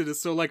behind it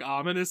is so like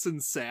ominous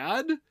and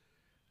sad. And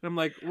I'm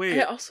like, wait.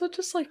 I also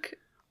just like...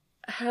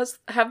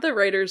 Have the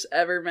writers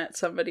ever met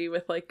somebody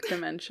with like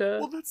dementia?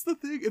 Well, that's the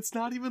thing. It's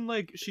not even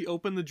like she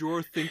opened the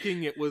drawer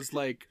thinking it was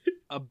like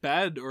a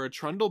bed or a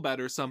trundle bed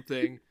or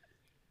something.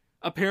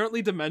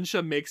 Apparently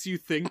dementia makes you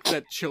think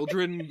that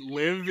children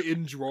live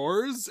in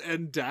drawers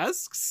and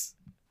desks.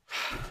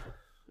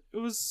 It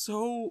was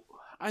so...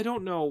 I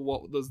don't know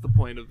what was the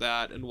point of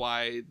that and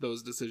why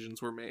those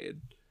decisions were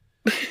made.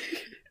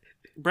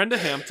 Brenda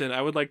Hampton,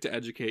 I would like to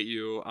educate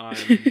you on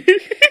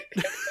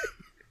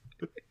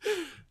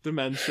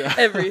dementia.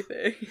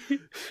 Everything.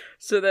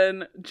 So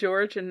then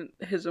George and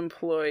his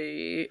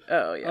employee...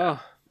 Oh, yeah. Oh.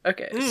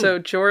 Okay, so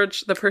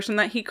George, the person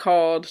that he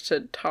called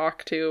to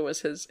talk to was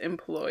his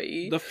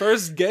employee. The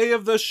first gay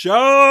of the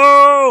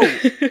show!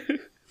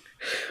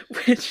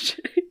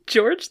 Which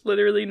George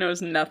literally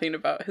knows nothing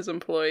about his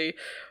employee.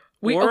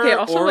 Or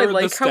I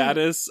like the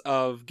status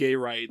of gay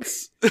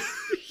rights.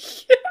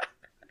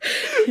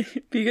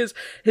 Because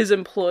his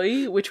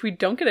employee, which we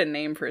don't get a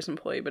name for his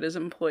employee, but his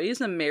employee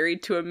is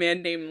married to a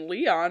man named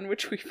Leon,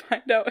 which we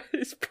find out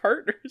his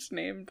partner's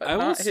name, but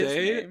not his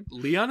name.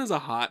 Leon is a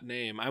hot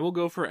name. I will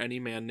go for any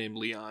man named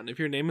Leon. If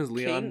your name is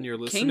Leon and you're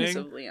listening... Kings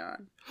of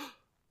Leon.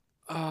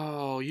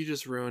 Oh, you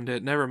just ruined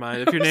it. Never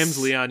mind. If your name's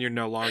Leon, you're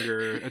no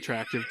longer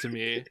attractive to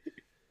me.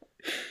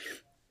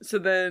 So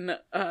then,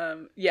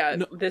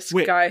 this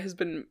guy has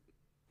been...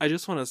 I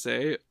just want to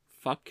say...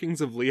 Fuck Kings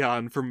of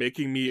Leon for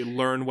making me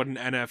learn what an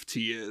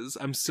NFT is.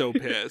 I'm so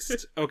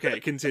pissed. Okay,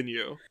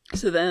 continue.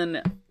 So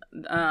then,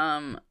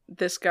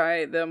 this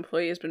guy, the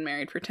employee, has been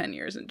married for 10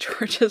 years, and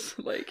George is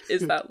like,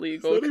 is that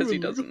legal? Because he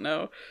doesn't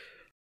know.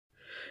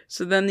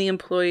 So then the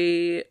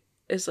employee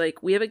is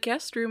like, we have a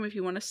guest room if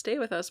you want to stay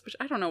with us, which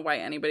I don't know why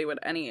anybody would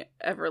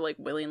ever like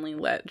willingly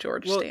let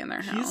George stay in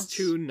their house. He's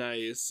too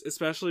nice,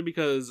 especially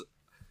because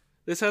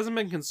this hasn't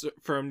been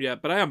confirmed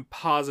yet, but I am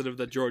positive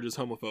that George is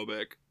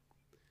homophobic.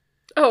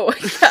 Oh,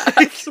 yeah,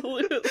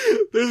 absolutely.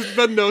 There's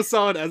been no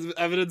solid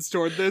evidence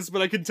toward this,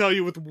 but I can tell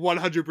you with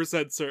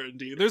 100%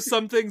 certainty. There's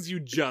some things you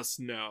just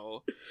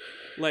know.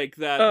 Like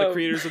that the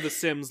creators of The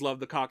Sims love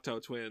the Cocteau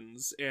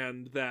Twins,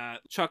 and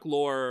that Chuck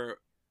Lorre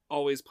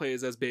always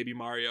plays as Baby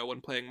Mario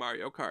when playing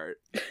Mario Kart.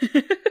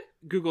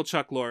 Google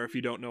Chuck Lorre if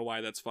you don't know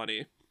why that's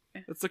funny.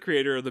 That's the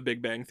creator of The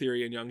Big Bang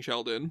Theory and Young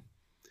Sheldon.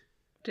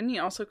 Didn't he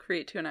also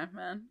create Two and a Half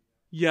Men?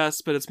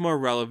 Yes, but it's more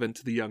relevant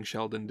to the Young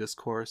Sheldon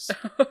discourse.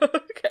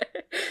 Okay.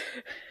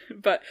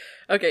 But,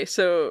 okay,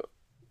 so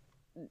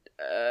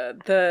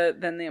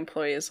then the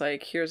employee is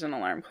like, here's an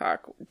alarm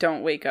clock.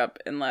 Don't wake up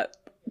and let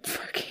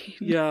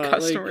fucking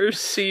customers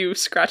see you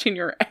scratching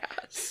your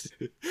ass.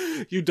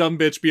 You dumb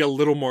bitch, be a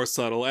little more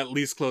subtle. At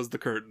least close the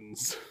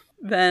curtains.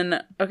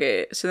 Then,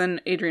 okay, so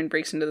then Adrian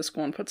breaks into the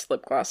school and puts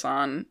lip gloss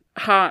on.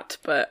 Hot,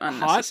 but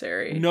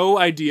unnecessary. Hot? No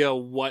idea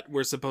what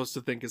we're supposed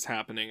to think is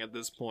happening at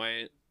this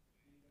point.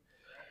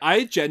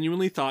 I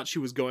genuinely thought she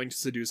was going to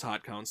seduce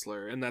Hot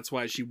Counselor, and that's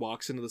why she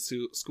walks into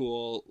the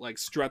school, like,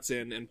 struts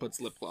in and puts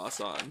lip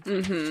gloss on.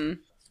 Mm-hmm.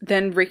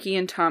 Then Ricky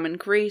and Tom and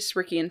Grace,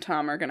 Ricky and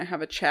Tom are going to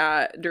have a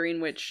chat, during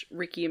which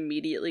Ricky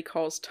immediately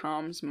calls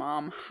Tom's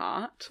mom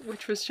hot,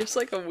 which was just,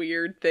 like, a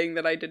weird thing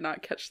that I did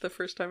not catch the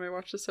first time I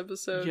watched this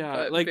episode,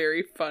 but like,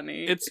 very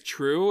funny. It's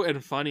true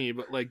and funny,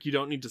 but, like, you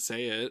don't need to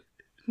say it.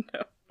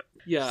 No.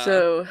 Yeah.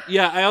 So...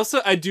 Yeah,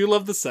 I do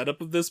love the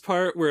setup of this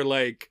part, where,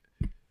 like,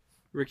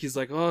 Ricky's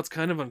like, oh, it's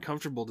kind of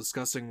uncomfortable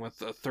discussing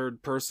with a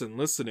third person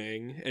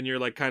listening, and you're,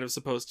 like, kind of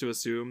supposed to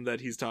assume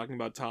that he's talking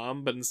about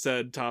Tom, but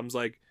instead Tom's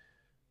like,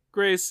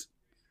 Grace,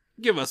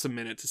 give us a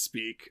minute to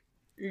speak.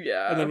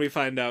 Yeah. And then we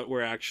find out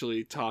we're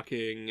actually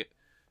talking...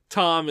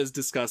 Tom is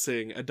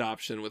discussing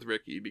adoption with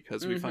Ricky,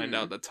 because we find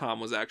out that Tom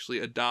was actually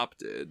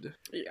adopted.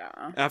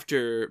 Yeah.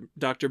 After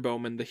Dr.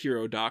 Bowman, the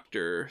hero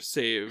doctor,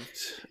 saved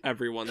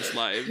everyone's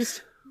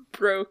lives.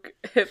 Broke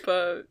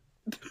HIPAA...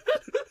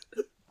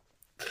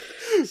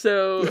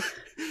 So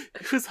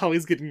he was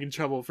always getting in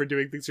trouble for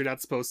doing things you're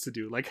not supposed to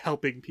do, like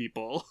helping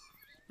people.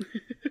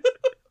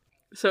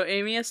 So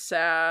Amy is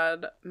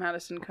sad.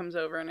 Madison comes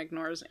over and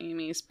ignores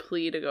Amy's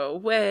plea to go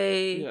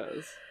away.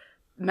 Yes.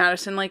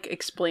 Madison, like,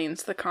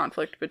 explains the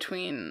conflict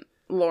between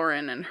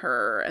Lauren and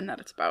her, and that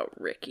it's about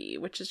Ricky,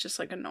 which is just,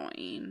 like,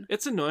 annoying.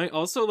 It's annoying.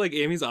 Also, like,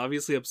 Amy's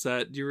obviously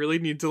upset. Do you really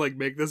need to, like,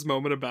 make this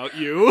moment about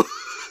you?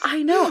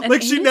 I know. And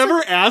like, Amy's she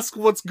never asked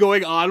what's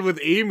going on with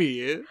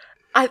Amy.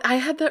 I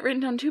had that written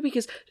down too,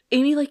 because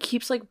Amy, like,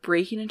 keeps, like,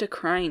 breaking into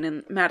crying,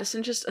 and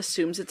Madison just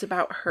assumes it's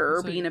about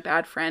her being a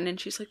bad friend, and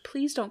she's like,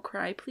 please don't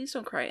cry,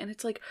 and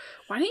it's like,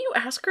 why don't you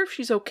ask her if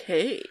she's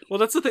okay? Well,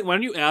 that's the thing. Why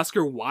don't you ask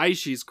her why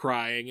she's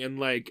crying, and,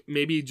 like,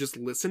 maybe just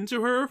listen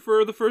to her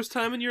for the first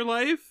time in your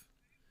life?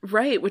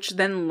 Right, which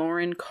then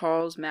Lauren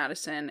calls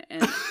Madison,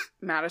 and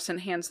Madison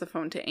hands the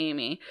phone to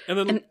Amy,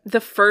 and the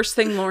first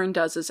thing Lauren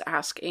does is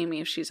ask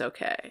Amy if she's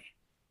okay.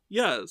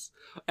 Yes.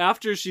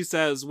 After she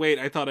says, wait,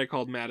 I thought I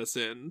called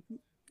Madison.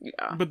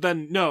 Yeah. But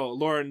then, no,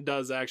 Lauren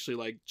does actually,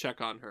 like, check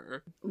on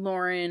her.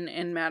 Lauren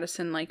and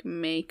Madison, like,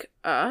 make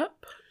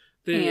up.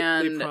 They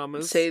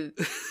promise. Say,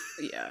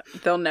 yeah,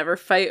 they'll never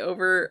fight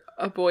over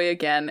a boy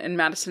again. And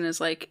Madison is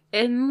like,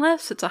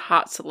 unless it's a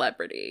hot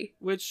celebrity.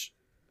 Which,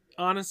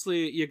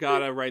 honestly, you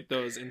gotta write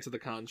those into the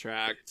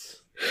contract.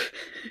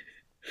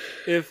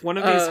 If one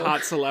of these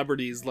hot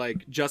celebrities,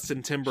 like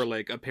Justin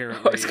Timberlake,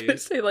 apparently... I was gonna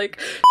say, like...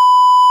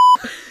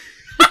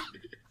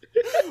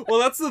 Well,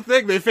 that's the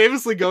thing. They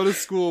famously go to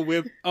school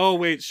with... Oh,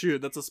 wait,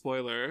 shoot. That's a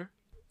spoiler.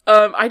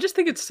 I just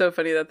think it's so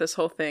funny that this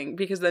whole thing,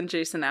 because then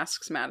Jason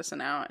asks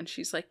Madison out and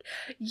she's like,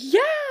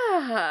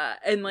 yeah,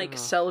 and like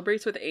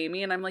celebrates with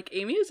Amy, and I'm like,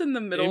 Amy is in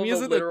the middle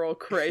of a literal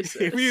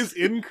crisis. Amy is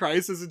in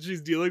crisis and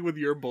she's dealing with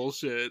your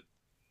bullshit.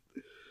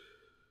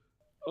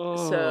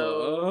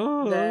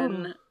 So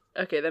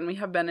then we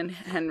have Ben and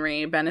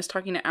Henry. Ben is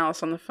talking to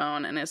Alice on the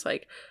phone and is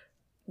like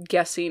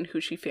guessing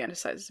who she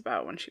fantasizes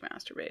about when she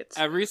masturbates.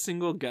 Every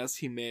single guess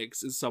he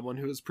makes is someone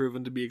who has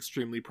proven to be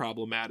extremely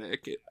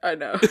problematic. I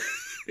know.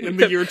 In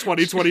the year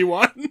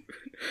 2021.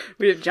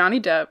 We have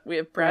Johnny Depp. We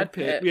have Brad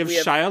Pitt. We have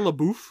Shia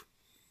LaBeouf.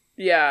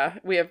 Yeah.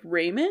 We have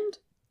Raymond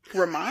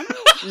Romano?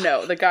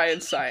 No, the guy in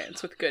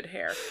Science with good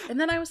hair. And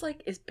then I was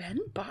like, is Ben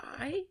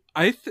bi?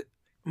 I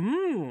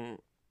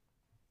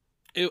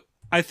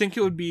think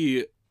it would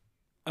be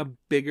a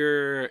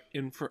bigger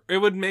it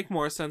would make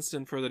more sense to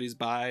infer that he's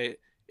bi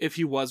if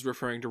he was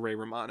referring to Ray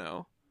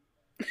Romano.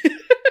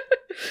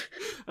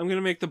 I'm going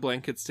to make the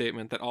blanket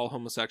statement that all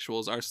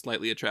homosexuals are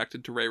slightly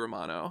attracted to Ray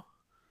Romano.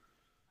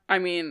 I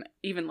mean,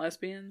 even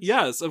lesbians?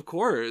 Yes, of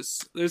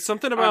course. There's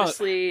something about...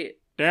 Honestly,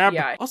 Dab.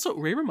 yeah. Also,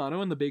 Ray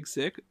Romano in The Big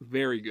Sick,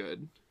 very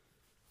good.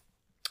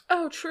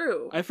 Oh,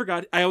 true.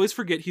 I always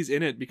forget he's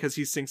in it because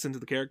he sinks into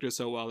the character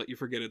so well that you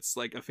forget it's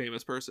like a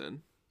famous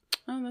person.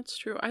 Oh, that's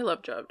true. I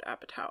love Judd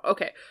Apatow.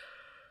 Okay.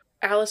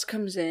 Alice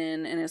comes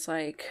in and is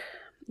like,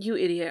 you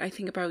idiot, I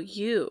think about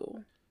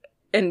you.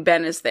 And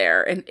Ben is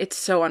there, and it's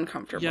so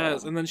uncomfortable.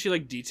 Yes, and then she,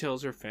 like,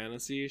 details her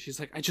fantasy. She's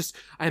like,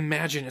 I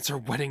imagine it's our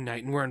wedding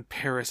night, and we're in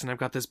Paris, and I've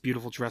got this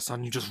beautiful dress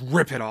on. You just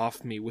rip it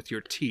off me with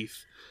your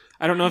teeth.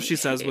 I don't know if she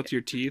says with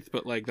your teeth,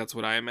 but, like, that's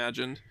what I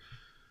imagined.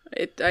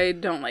 I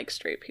don't like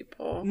straight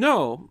people.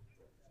 No.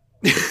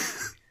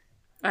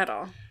 At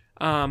all.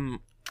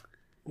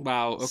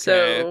 Wow, okay.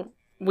 So,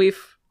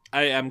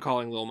 I am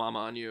calling Lil Mama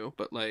on you,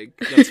 but,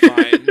 like, that's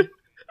fine.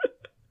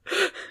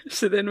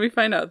 So then we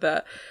find out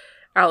that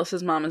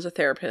Alice's mom is a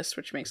therapist,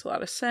 which makes a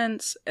lot of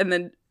sense. And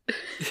then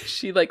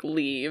she, like,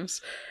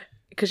 leaves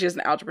because she has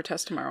an algebra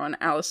test tomorrow, and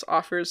Alice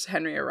offers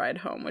Henry a ride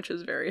home, which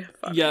is very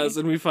funny. Yes,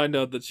 and we find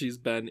out that she's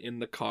been in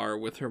the car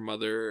with her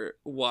mother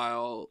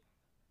while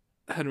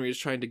Henry is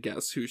trying to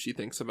guess who she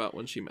thinks about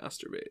when she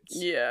masturbates.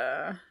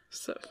 Yeah,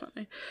 so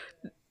funny.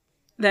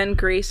 Then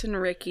Grace and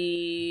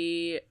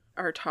Ricky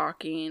are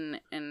talking,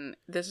 and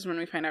this is when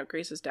we find out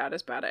Grace's dad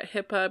is bad at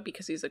HIPAA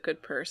because he's a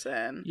good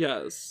person.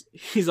 Yes,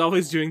 he's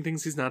always doing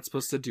things he's not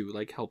supposed to do,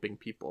 like helping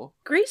people.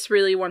 Grace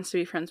really wants to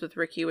be friends with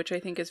Ricky, which I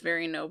think is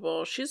very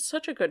noble. She's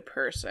such a good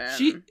person.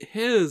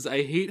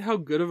 I hate how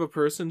good of a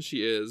person she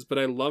is, but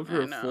I love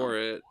her for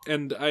it.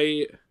 And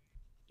I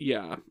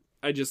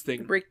just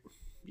think...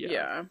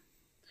 Yeah.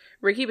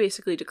 Ricky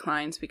basically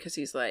declines because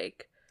he's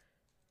like,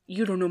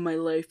 you don't know my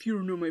life, you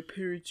don't know my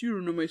parents, you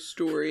don't know my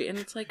story. And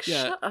it's like,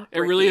 shut up, Ricky. It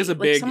really is a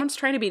big... someone's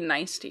trying to be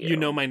nice to you. You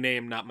know my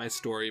name, not my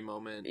story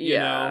moment. Yeah.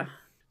 You know?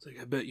 It's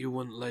like, I bet you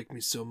wouldn't like me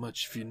so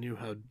much if you knew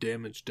how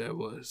damaged I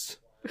was.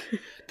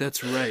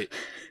 That's right.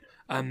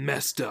 I'm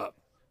messed up.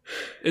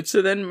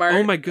 So then Mark...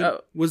 Oh my god.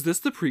 Oh. Was this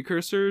the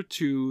precursor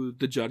to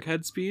the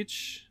Jughead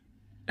speech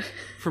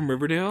from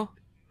Riverdale?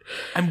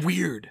 I'm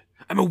weird.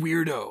 I'm a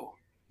weirdo.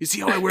 You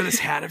see how I wear this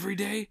hat every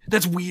day?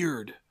 That's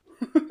weird.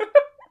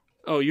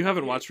 Oh, you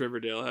haven't watched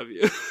Riverdale, have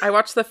you? I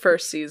watched the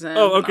first season.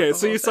 Oh, okay.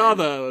 So you saw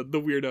the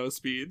weirdo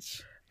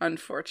speech.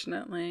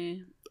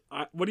 Unfortunately.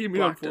 What do you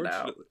mean,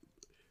 unfortunately?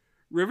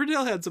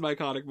 Riverdale had some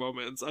iconic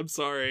moments. I'm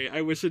sorry.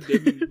 I wish it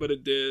didn't, but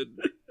it did.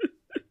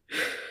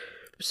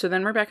 So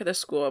then we're back at the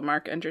school.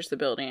 Mark enters the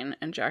building,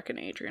 and Jack and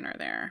Adrian are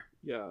there.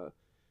 Yeah.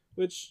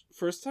 Which,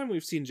 first time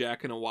we've seen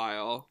Jack in a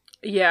while.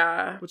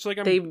 Yeah. Which,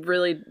 like,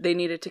 they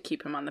needed to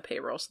keep him on the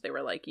payroll, so they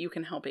were like, you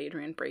can help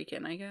Adrian break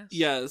in, I guess.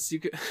 Yes, you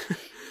could.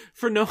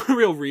 For no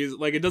real reason.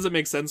 Like, it doesn't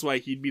make sense why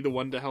he'd be the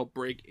one to help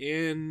break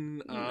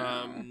in.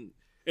 No.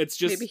 It's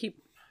just... Maybe he...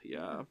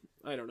 Yeah,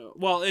 I don't know.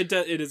 Well, it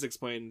is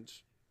explained,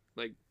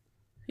 like...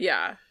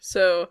 Yeah,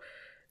 so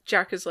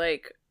Jack is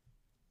like,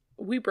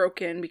 we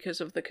broke in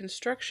because of the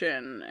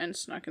construction and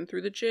snuck in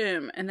through the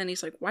gym. And then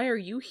he's like, why are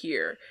you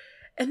here?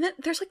 And then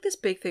there's like this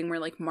big thing where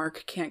like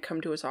Mark can't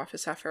come to his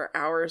office after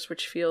hours,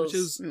 which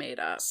feels made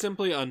up.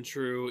 Simply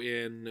untrue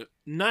in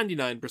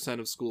 99%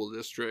 of school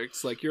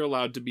districts. Like, you're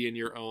allowed to be in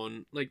your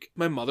own... Like,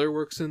 my mother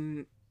works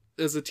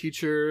as a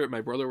teacher,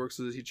 my brother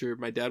works as a teacher,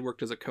 my dad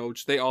worked as a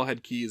coach. They all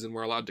had keys and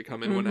were allowed to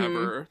come in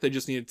whenever. They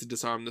just needed to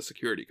disarm the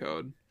security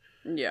code.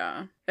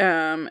 Yeah.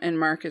 And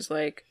Mark is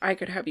like, I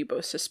could have you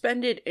both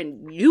suspended,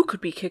 and you could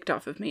be kicked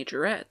off of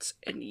majorettes,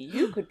 and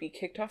you could be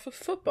kicked off of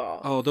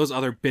football. Oh, those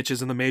other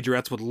bitches in the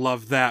majorettes would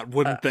love that,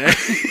 wouldn't they?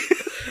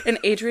 And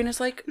Adrian is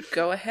like,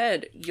 go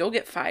ahead, you'll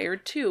get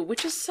fired too,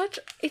 which is such...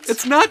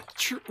 It's not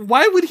true.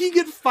 Why would he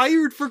get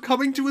fired for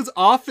coming to his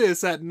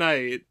office at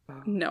night?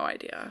 No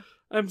idea.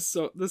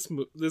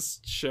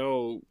 This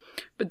show...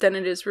 But then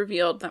it is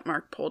revealed that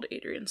Mark pulled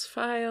Adrian's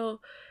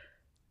file...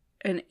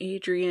 And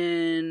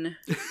Adrian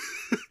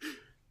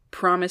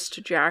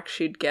promised Jack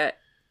she'd get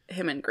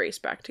him and Grace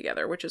back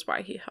together, which is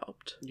why he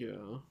helped.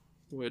 Yeah,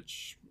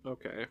 which,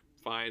 okay,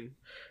 fine.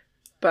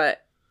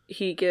 But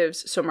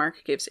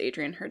Mark gives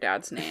Adrian her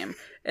dad's name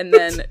and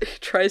then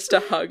tries to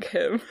hug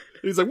him.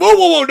 He's like, whoa,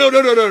 whoa, whoa, no,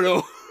 no, no, no,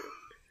 no.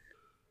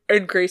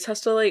 And Grace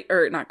has to like,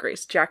 or not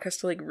Grace, Jack has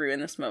to like ruin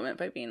this moment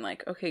by being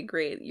like, okay,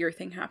 great, your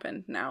thing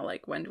happened. Now,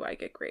 like, when do I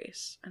get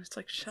Grace? And it's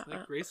like, shut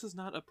up. Grace is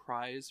not a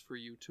prize for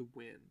you to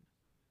win.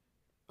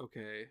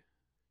 Okay.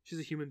 She's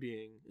a human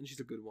being, and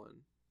she's a good one.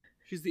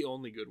 She's the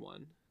only good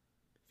one.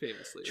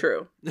 Famously.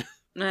 True.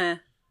 Nah.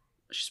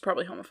 She's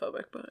probably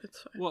homophobic, but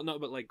it's fine. Well, no,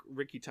 but like,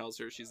 Ricky tells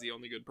her she's the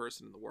only good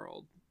person in the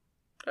world.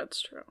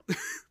 That's true.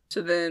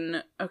 So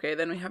then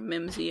we have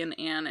Mimsy and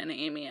Anne and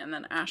Amy, and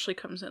then Ashley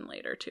comes in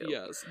later, too.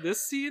 Yes.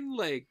 This scene,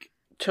 like...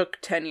 took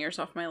 10 years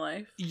off my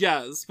life.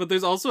 Yes, but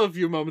there's also a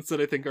few moments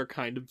that I think are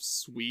kind of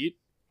sweet.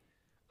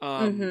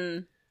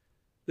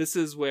 This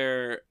is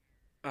where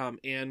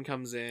Anne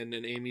comes in,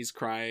 and Amy's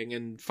crying,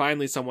 and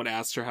finally someone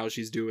asks her how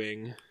she's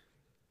doing.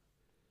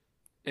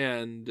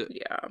 And...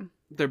 yeah.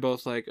 They're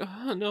both like,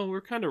 oh, no,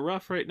 we're kind of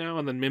rough right now.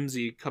 And then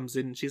Mimsy comes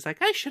in, and she's like,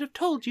 I should have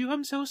told you,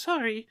 I'm so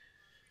sorry.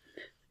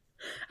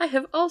 I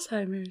have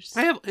Alzheimer's.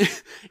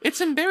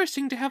 It's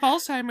embarrassing to have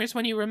Alzheimer's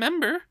when you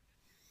remember.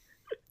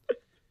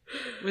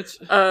 Which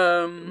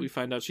we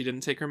find out she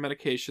didn't take her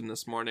medication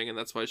this morning, and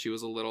that's why she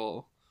was a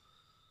little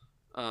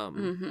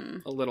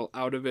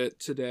out of it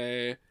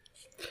today.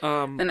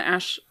 And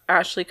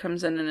Ashley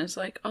comes in and is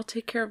like, I'll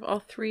take care of all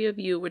three of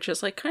you, which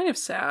is like kind of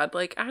sad.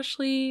 Like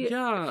Ashley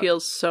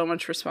feels so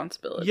much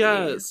responsibility.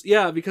 Yes,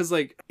 yeah, because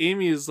like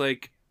Amy is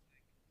like,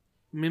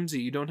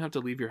 Mimsy, you don't have to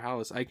leave your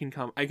house. I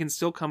can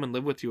still come and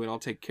live with you, and I'll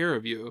take care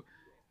of you.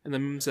 And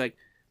then Mimsy's like,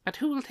 but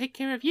who will take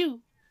care of you?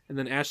 And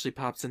then Ashley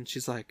pops in,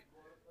 she's like,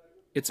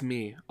 it's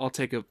me. I'll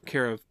take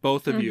care of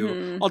both of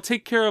you. I'll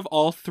take care of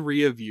all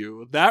three of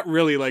you. That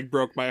really like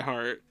broke my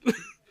heart.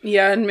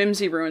 Yeah, and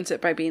Mimsy ruins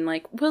it by being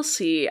like, we'll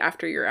see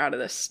after you're out of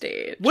this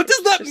stage. What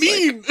does that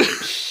mean? Like,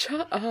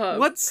 shut up.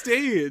 What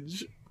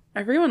stage?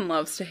 Everyone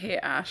loves to hate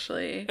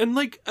Ashley. And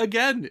like,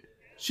 again,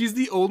 she's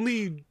the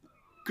only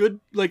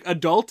good like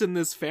adult in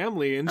this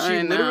family, and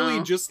she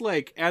literally just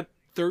like at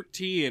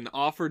 13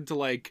 offered to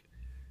like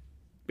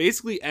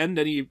basically end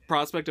any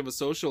prospect of a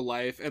social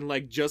life and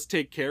like just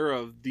take care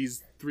of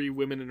these three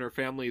women in her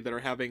family that are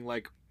having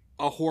like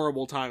a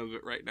horrible time of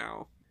it right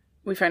now.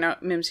 We find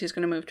out Mimsy's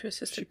going to move to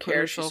assisted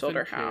care. She sold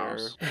her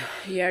house.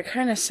 Yeah,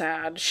 kind of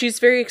sad. She's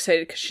very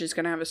excited because she's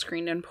going to have a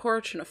screened-in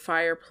porch and a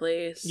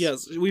fireplace.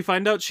 Yes, we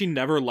find out she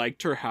never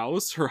liked her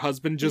house. Her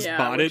husband just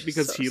bought it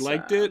because he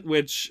liked it,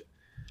 which,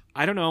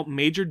 I don't know,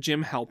 major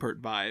Jim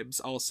Halpert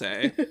vibes, I'll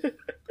say.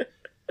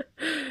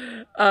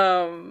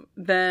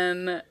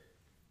 Then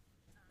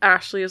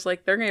Ashley is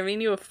like, they're giving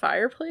you a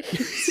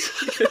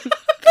fireplace?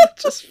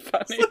 That's just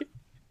funny.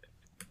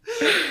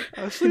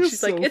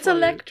 She's like, it's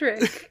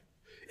electric.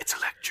 It's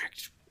electric.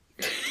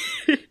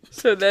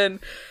 So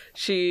then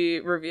she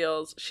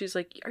reveals, she's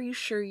like, are you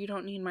sure you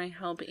don't need my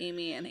help,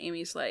 Amy? And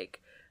Amy's like,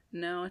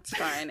 no, it's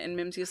fine. And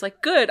Mimsy's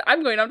like, good,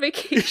 I'm going on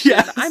vacation.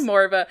 Yes. I'm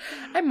more of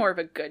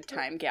a good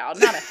time gal,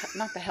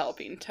 not the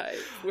helping type,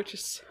 which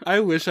is I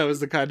wish I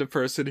was the kind of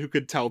person who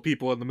could tell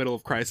people in the middle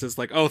of crisis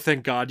like, oh,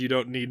 thank God you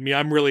don't need me.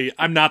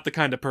 I'm not the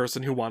kind of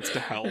person who wants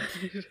to help.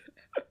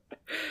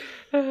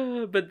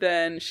 But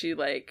then she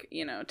like,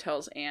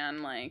 tells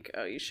Anne like,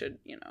 oh, you should,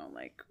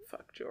 like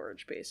fuck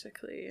George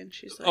basically. And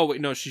she's like, oh wait,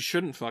 no, she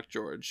shouldn't fuck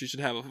George. She should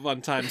have a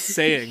fun time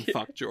saying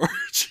fuck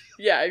George.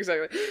 Yeah,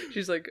 exactly.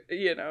 She's like,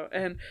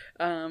 and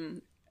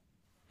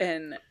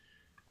Anne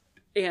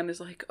is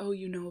like, oh,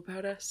 you know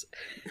about us?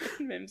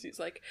 And Mimsy's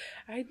like,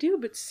 I do,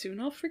 but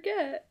soon I'll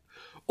forget.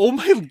 Oh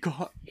my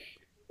God.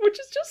 Which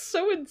is just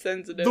so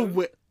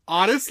insensitive.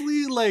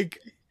 Honestly, like,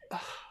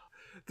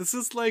 this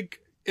is like,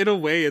 in a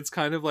way, it's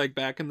kind of like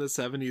back in the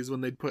 70s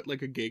when they'd put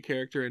like a gay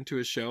character into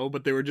a show,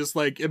 but they were just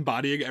like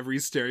embodying every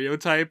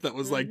stereotype that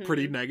was like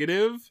pretty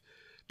negative.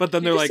 But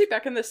then they're like,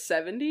 back in the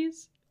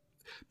 70s?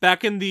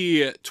 Back in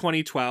the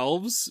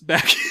 2012s,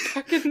 back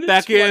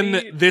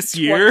in this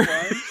year.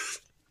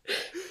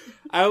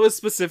 I was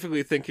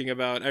specifically thinking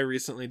about, I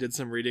recently did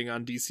some reading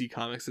on DC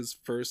Comics'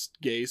 first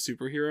gay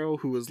superhero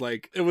who was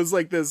like, it was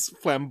like this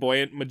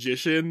flamboyant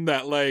magician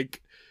that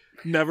like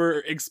never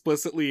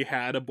explicitly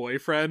had a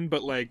boyfriend,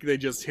 but like they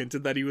just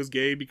hinted that he was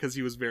gay because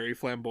he was very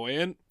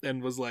flamboyant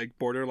and was like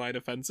borderline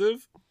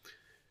offensive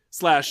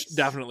 /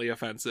 definitely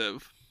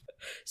offensive.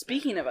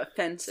 Speaking of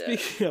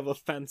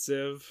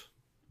offensive,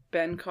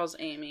 Ben calls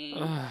Amy.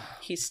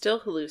 He's still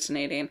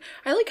hallucinating.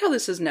 I like how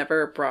this is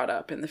never brought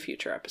up in the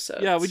future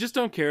episodes. Yeah, we just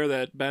don't care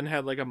that Ben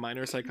had like a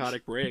minor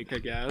psychotic break, I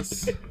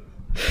guess.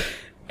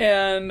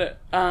 And,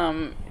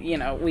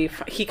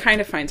 he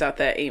kind of finds out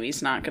that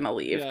Amy's not going to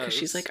leave because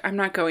she's like, I'm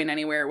not going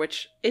anywhere,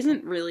 which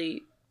isn't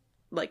really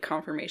like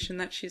confirmation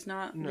that she's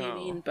not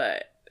leaving,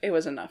 but it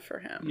was enough for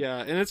him. Yeah,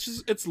 and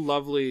it's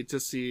lovely to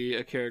see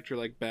a character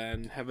like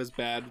Ben have his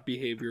bad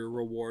behavior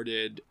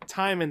rewarded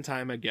time and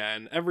time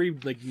again. Every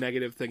like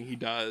negative thing he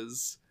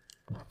does,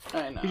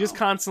 I know. He just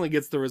constantly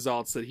gets the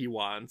results that he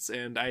wants,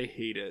 and I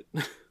hate it.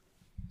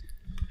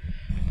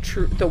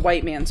 True, the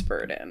white man's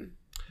burden.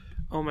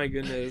 Oh my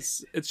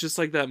goodness. It's just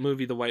like that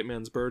movie, The White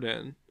Man's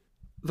Burden.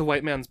 The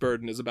White Man's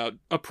Burden is about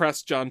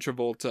oppressed John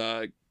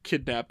Travolta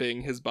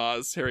kidnapping his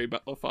boss, Harry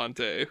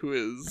Belafonte, who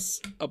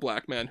is a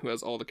black man who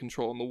has all the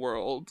control in the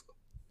world.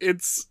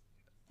 It's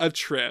a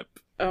trip.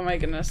 Oh my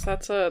goodness,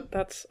 that's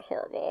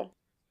horrible.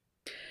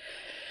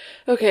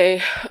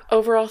 Okay,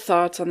 overall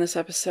thoughts on this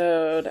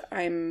episode.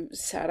 I'm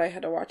sad I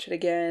had to watch it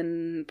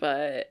again,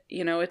 but,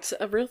 you know, it's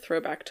a real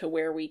throwback to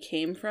where we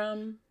came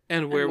from.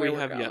 And where we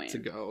have yet to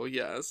go,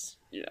 yes.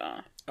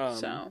 Yeah.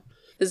 So,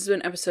 this has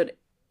been episode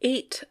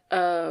 8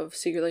 of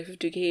Secret Life of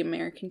 2K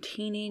American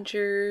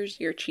Teenagers.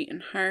 Your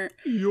Cheatin' Heart.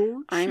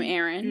 I'm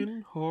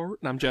Erin. Heart.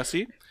 And I'm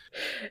Jesse.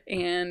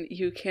 And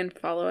you can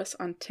follow us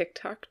on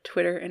TikTok,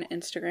 Twitter, and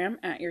Instagram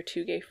at Your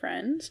 2Gay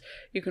Friends.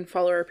 You can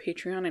follow our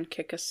Patreon and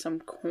kick us some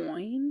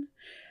coin.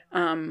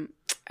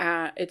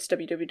 It's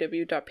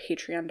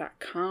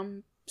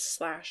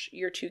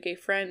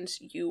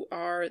www.patreon.com/Your2GayFriends. You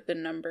are the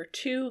number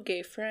 2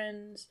 gay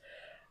friends.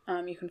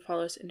 You can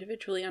follow us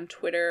individually on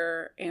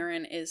Twitter.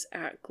 Erin is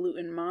at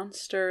Gluten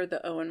Monster.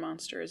 The O in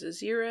Monster is a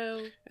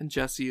 0. And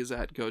Jesse is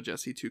at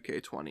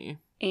GoJesse2K20.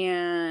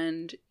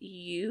 And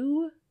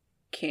you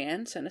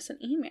can send us an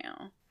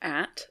email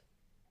at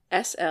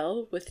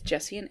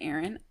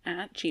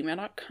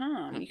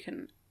slwithjessieanderin@gmail.com. You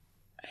can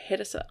hit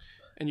us up.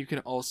 And you can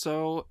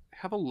also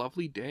have a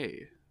lovely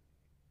day.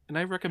 And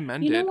I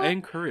recommend You know it. what? I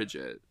encourage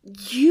it.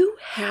 You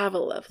have a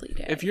lovely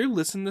day. If you're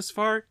listening this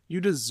far,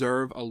 you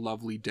deserve a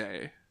lovely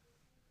day.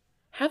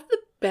 Have the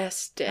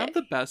best day. Have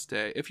the best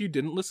day. If you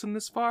didn't listen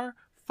this far,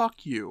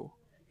 fuck you.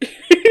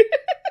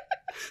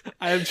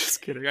 I am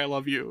just kidding. I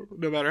love you,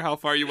 no matter how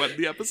far you went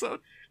in the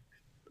episode.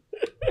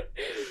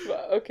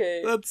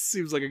 Okay. That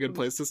seems like a good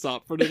place to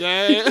stop for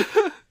today.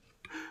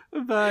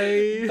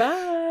 Bye.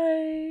 Bye.